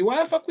recipe,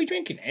 why the fuck we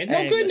drinking it? It's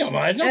no good no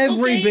more. There's no Every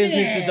cocaine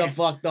business in is it. a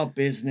fucked up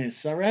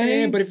business, all right?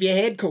 Yeah, but if you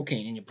had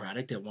cocaine in your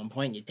product at one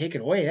point and you take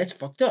it away, that's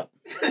fucked up.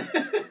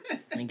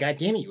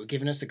 Goddamn it, you were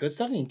giving us the good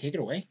stuff and you take it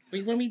away? What do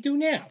you want me to do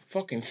now?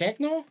 Fucking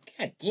fentanyl?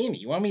 God damn it,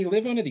 you want me to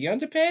live under the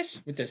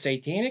underpass with the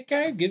satanic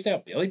guy who gives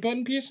out belly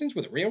button piercings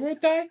with a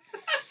railroad tie?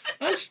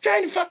 I'm just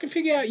trying to fucking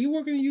figure out, you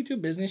work in the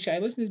YouTube business, should I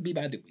listen to this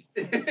Bebop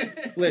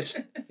Doobie?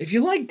 Listen, if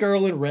you like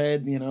Girl in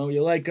Red, you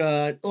like, you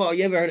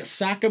ever heard of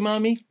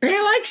Sakamami?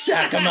 I like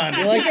Sakamami.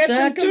 You like They got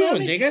some Sakamami?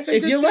 tunes. They got some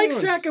If good you like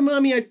tunes.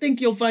 Sakamami, I think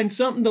you'll find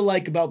something to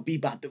like about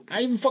Bebop Doobie.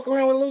 I even fuck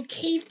around with a little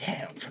Cave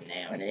Town from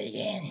now and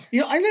again.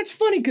 And that's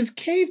funny because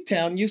Cave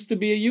Town used to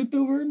be a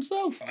YouTuber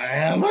himself.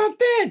 How about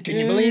that? Can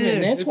you believe it?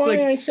 And that's It's why like-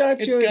 I thought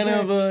you It's kind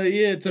of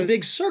it's a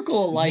big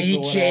circle of life. or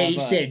Nietzsche whatever.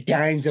 said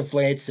time's a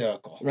flat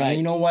circle. Right. And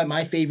you know what?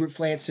 My favorite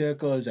flat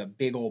circle is a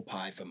big old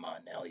pie from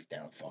Martinelli's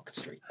down fucking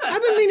street.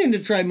 I've been meaning to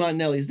try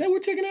Martinelli's. Is that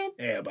worth checking out?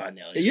 Yeah,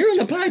 Martinelli's. You're in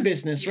the pie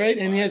business, right?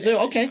 And yeah, so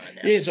okay,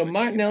 Martinelli's. so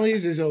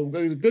Martinelli's is a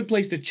good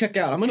place to check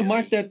out. I'm gonna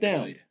mark that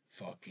down. Good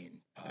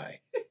fucking pie.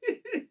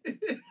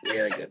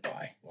 Really good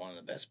pie. One of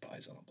the best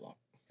pies on the block.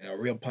 A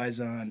real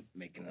paisan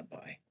making the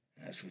pie.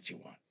 That's what you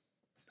want.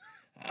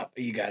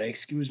 You gotta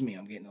excuse me.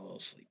 I'm getting a little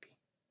sleepy.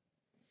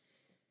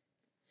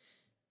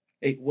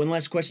 Hey, one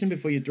last question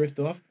before you drift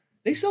off.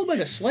 They sell by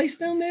the slice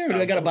down there, or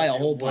do I gotta buy a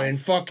whole We're pie? in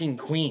fucking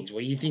Queens.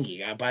 What do you think? You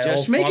gotta buy a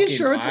Just whole making fucking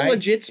sure it's a pie?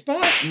 legit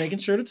spot. Making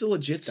sure it's a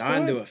legit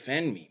Starting spot. to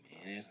offend me,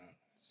 man.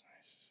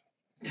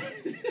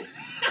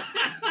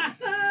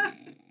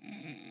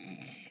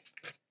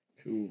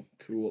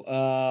 Cool.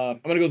 I'm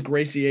gonna go with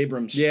Gracie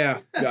Abrams. Yeah,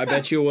 I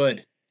bet you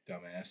would.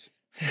 Dumbass.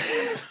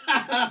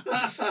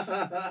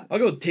 I'll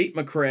go with Tate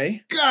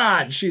McRae.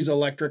 God, she's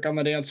electric on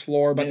the dance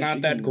floor, but Yeah,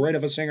 not that great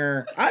of a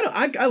singer. I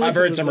like I've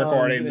heard some songs,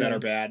 recordings yeah. that are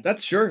bad.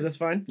 That's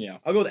fine. Yeah.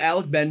 I'll go with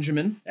Alec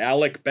Benjamin.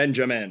 Alec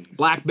Benjamin.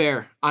 Black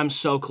Bear. I'm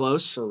so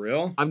close. For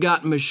real? I've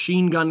got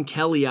Machine Gun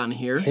Kelly on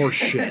here. Horse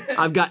shit.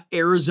 I've got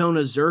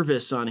Arizona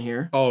Zirvis on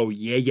here. Oh,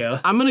 yeah.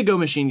 I'm gonna go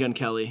Machine Gun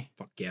Kelly.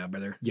 Fuck yeah,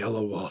 brother.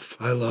 Yellow Wolf.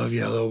 I love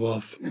Yellow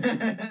Wolf.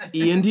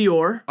 Ian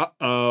Dior.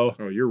 Uh-oh.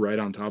 Oh, you're right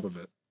on top of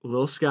it.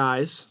 Lil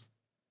Skies.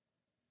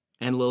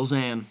 And Lil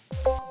Xan.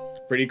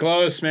 Pretty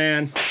close,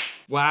 man.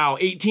 Wow,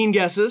 18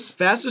 guesses.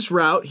 Fastest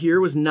route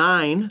here was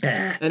 9,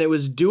 and it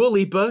was Dua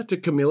Lipa to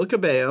Camila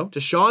Cabello,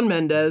 to Shawn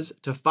Mendes,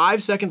 to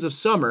 5 Seconds of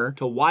Summer,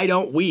 to Why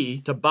Don't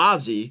We, to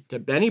Bazzi, to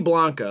Benny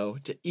Blanco,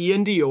 to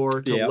Ian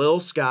Dior, to Lil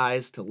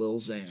Skies, to Lil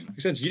Xan.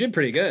 Makes sense. You did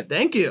pretty good.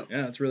 Thank you.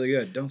 Yeah, that's really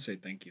good. Don't say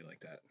thank you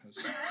like that.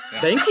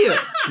 Thank you.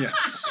 Yeah,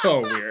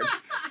 so weird.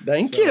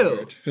 Thank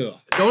you. Weird.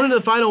 Going into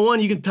the final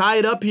one, you can tie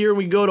it up here and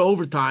we can go to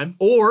overtime.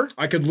 Or,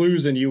 I could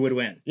lose and you would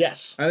win.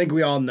 yes. I think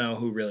we all know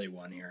who really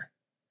won here.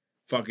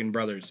 Fucking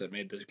brothers that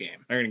made this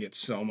game. They're gonna get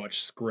so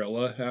much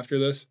Skrilla after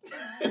this.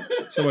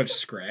 So much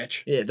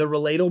scratch. Yeah, the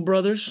Reladle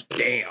brothers.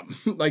 Damn.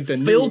 Like the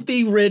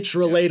Filthy rich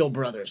Reladle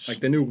brothers.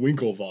 Like the new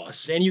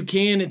Winklevoss. And you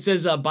can, it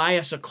says buy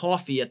us a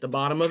coffee at the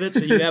bottom of it.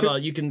 So you have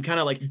you can kind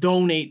of like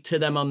donate to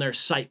them on their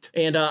site.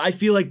 And I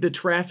feel like the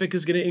traffic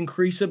is going to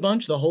increase a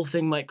bunch. The whole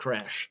thing might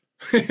crash.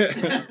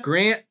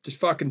 Grant, just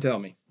fucking tell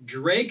me.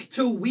 Drake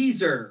to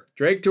Weezer.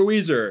 Drake to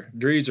Weezer.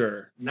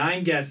 Dreezer.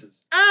 9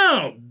 guesses.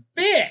 Oh,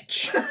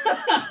 bitch.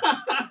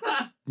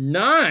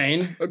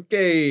 9?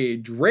 Okay,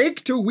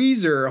 Drake to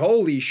Weezer.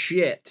 Holy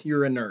shit,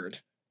 you're a nerd.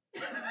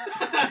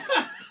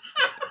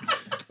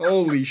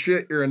 Holy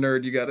shit, you're a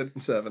nerd. You got it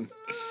in 7.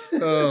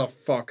 Oh,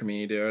 fuck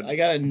me, dude. I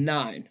got a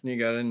 9. You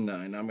got it in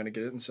 9. I'm gonna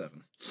get it in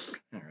 7.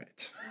 All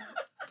right.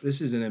 This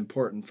is an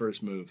important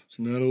first move. It's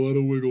not a lot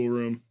of wiggle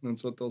room.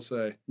 That's what they'll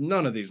say.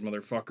 None of these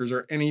motherfuckers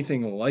are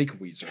anything like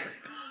Weezer.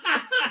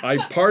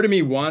 Part of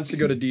me wants to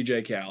go to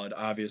DJ Khaled,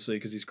 obviously,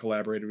 because he's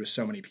collaborated with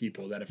so many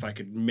people that if I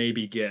could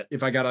maybe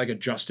if I got like a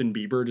Justin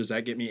Bieber, does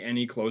that get me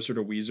any closer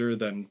to Weezer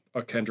than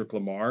a Kendrick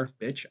Lamar?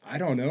 Bitch, I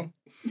don't know.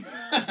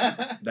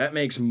 That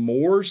makes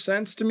more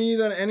sense to me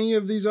than any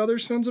of these other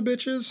sons of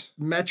bitches.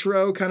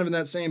 Metro, kind of in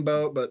that same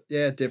boat, but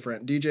yeah,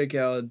 different. DJ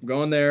Khaled,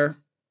 going there.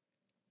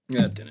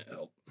 That didn't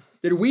help.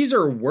 Did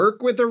Weezer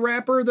work with a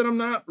rapper that I'm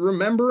not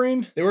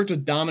remembering? They worked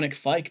with Dominic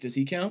Fike. Does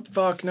he count?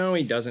 Fuck no,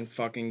 he doesn't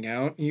fucking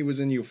count. He was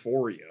in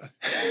Euphoria.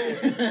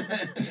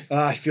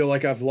 I feel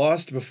like I've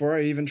lost before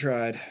I even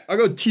tried. I'll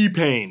go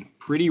T-Pain.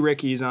 Pretty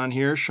Ricky's on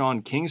here.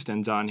 Sean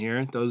Kingston's on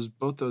here.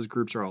 Both those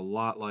groups are a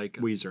lot like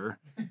Weezer.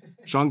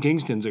 Sean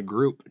Kingston's a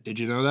group. Did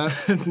you know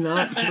that? That's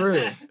not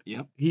true.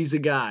 Yep. He's a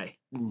guy.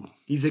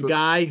 He's a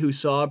guy who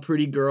saw a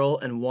pretty girl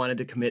and wanted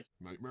to commit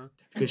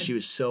because she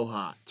was so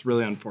hot. It's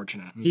really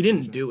unfortunate. He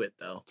didn't do it,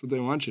 though. That's what they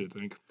want you to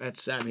think.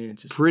 It's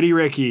just... Pretty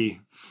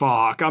Ricky.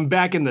 Fuck. I'm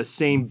back in the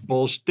same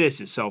bullshit.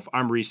 This is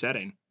I'm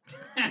resetting.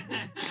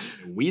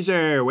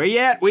 Weezer. Where you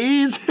at,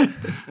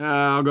 Weez?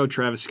 I'll go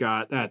Travis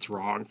Scott. That's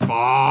wrong.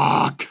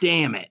 Fuck.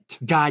 Damn it.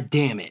 God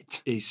damn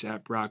it.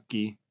 A$AP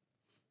Rocky.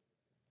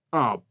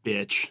 Oh,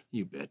 bitch.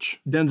 You bitch.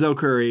 Denzel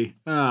Curry.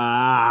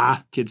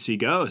 Kids See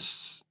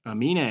Ghosts.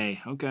 Amine.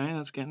 Okay,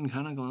 that's getting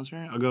kind of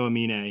closer. I'll go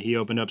Amine. He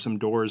opened up some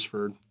doors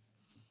for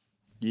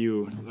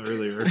you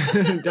earlier.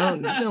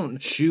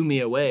 don't shoo me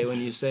away when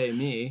you say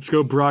me. Let's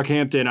go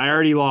Brockhampton. I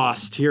already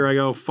lost. Here I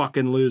go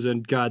fucking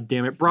losing. God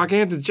damn it.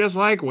 Brockhampton's just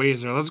like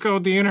Weezer. Let's go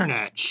with the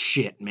internet.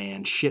 Shit,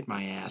 man. Shit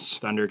my ass.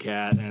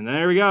 Thundercat. And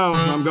there we go.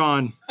 I'm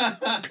gone.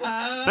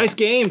 Nice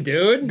game,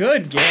 dude.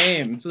 Good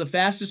game. So the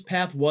fastest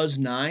path was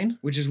 9,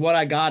 which is what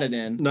I got it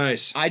in.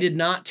 Nice. I did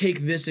not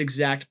take this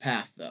exact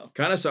path, though.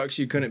 Kind of sucks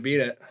you couldn't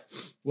beat it.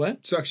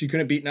 What? Sucks you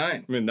couldn't beat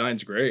 9. I mean,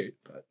 9's great,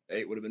 but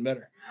 8 would have been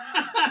better.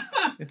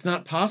 It's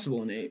not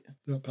possible in 8.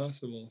 Not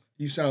possible.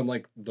 You sound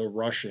like the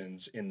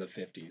Russians in the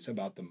 50s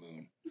about the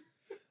moon.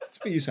 That's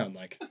what you sound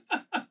like.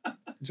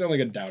 You sound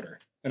like a doubter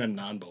and a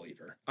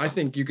non-believer. I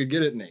think you could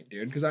get it in 8,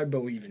 dude, because I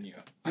believe in you.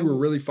 You were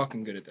really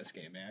fucking good at this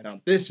game, man.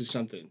 Now, this is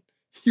something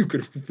you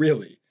could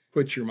really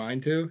put your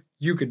mind to.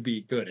 You could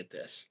be good at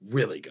this.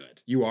 Really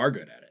good. You are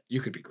good at it. You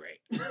could be great.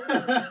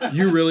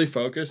 You really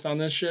focused on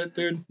this shit,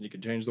 dude. You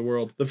could change the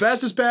world. The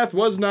fastest path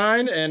was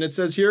 9, and it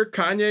says here,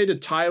 Kanye to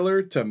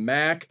Tyler to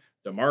Mac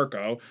to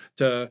Marco,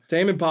 to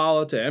Tame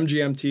Impala, to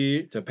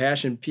MGMT, to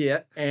Passion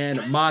Pit,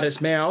 and Modest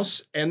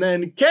Mouse, and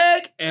then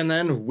Cake, and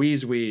then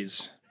Wheeze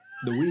Wheeze.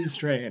 The Wheeze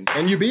Train.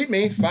 And you beat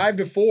me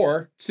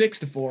 5-4.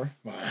 6-4.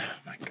 Oh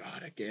my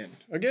God,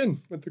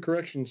 again, with the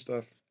correction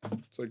stuff.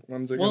 It's like,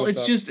 when's it Well, gonna it's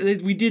stop?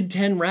 just, we did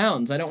 10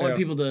 rounds. I don't want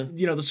people to,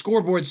 the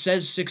scoreboard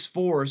says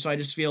 6-4, so I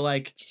just feel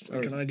like,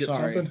 Can I get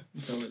sorry, something?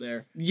 it's over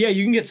there. Yeah,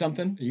 you can get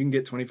something. You can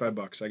get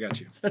 $25. I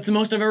got you. That's the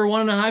most I've ever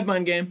won in a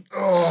HIVEMIND game.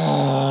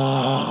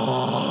 Oh.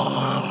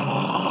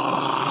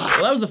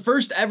 Well, that that was the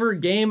first ever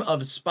game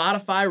of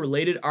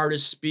Spotify-related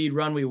artist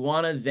speedrun. We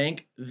want to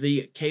thank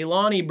the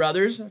Kaylani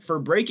brothers for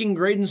breaking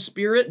Graydon's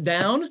spirit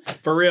down.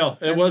 For real,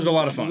 it was a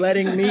lot of fun.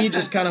 Letting me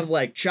just kind of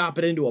like chop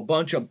it into a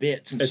bunch of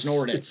bits and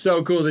snort it. It's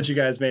so cool that you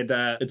guys made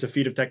that. It's a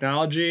feat of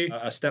technology,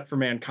 a step for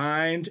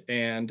mankind,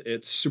 and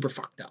it's super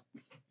fucked up.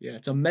 Yeah,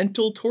 it's a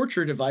mental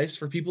torture device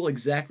for people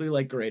exactly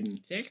like Graydon.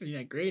 Exactly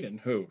like Graydon.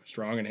 Who?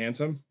 Strong and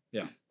handsome?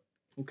 Yeah.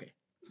 Okay.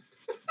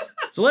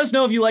 So let us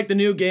know if you like the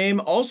new game.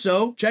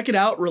 Also, check it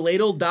out,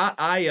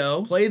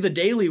 reladle.io. Play the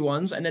daily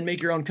ones and then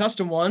make your own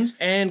custom ones.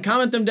 And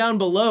comment them down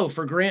below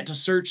for Grant to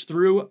search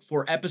through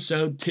for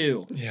episode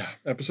 2. Yeah,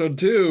 episode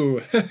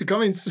 2.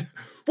 Coming soon.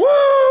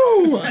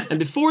 Woo! And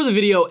before the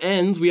video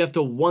ends, we have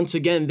to once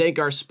again thank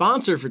our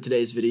sponsor for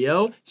today's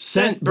video,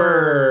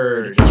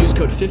 Scentbird. Use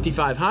code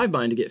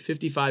 55HIVEMIND to get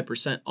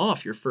 55%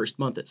 off your first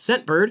month at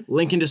Scentbird.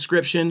 Link in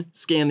description.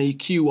 Scan the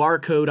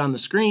QR code on the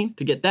screen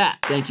to get that.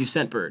 Thank you,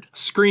 Scentbird.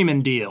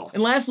 Screaming deal.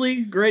 And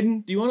lastly,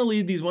 Graydon, do you want to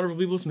leave these wonderful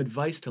people some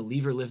advice to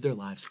leave or live their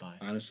lives by?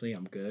 Honestly,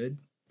 I'm good,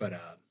 but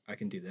I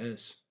can do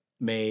this.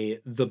 May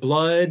the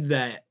blood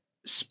that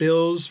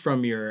spills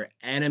from your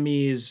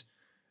enemies'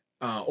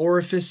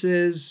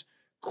 orifices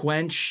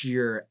quench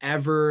your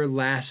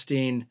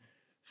everlasting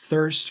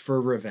thirst for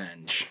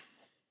revenge.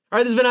 All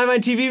right, this has been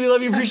HIVEMIND TV. We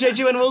love you, appreciate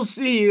you, and we'll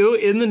see you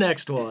in the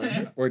next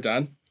one. We're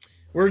done?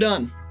 We're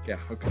done. Yeah,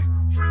 okay.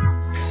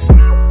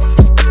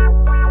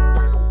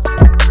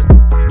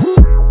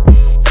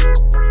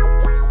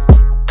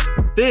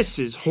 This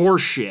is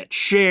horseshit.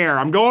 Share.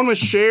 I'm going with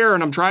Share,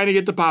 and I'm trying to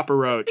get to Papa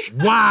Roach.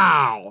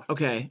 Wow.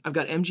 Okay, I've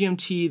got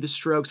MGMT, The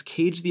Strokes,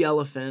 Cage the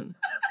Elephant.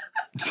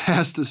 This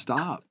has to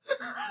stop.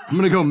 I'm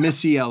gonna go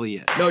Missy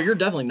Elliott. No, you're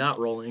definitely not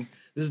rolling.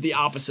 This is the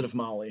opposite of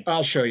Molly.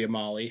 I'll show you,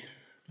 Molly.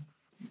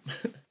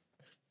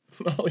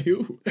 Molly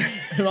who?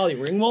 Molly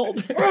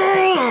Ringwald?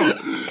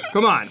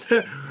 Come on.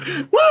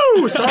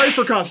 Woo! Sorry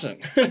for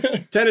cussing.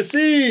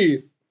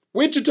 Tennessee.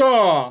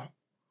 Wichita.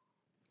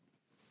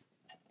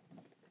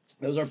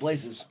 Those are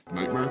places.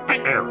 Nightmare.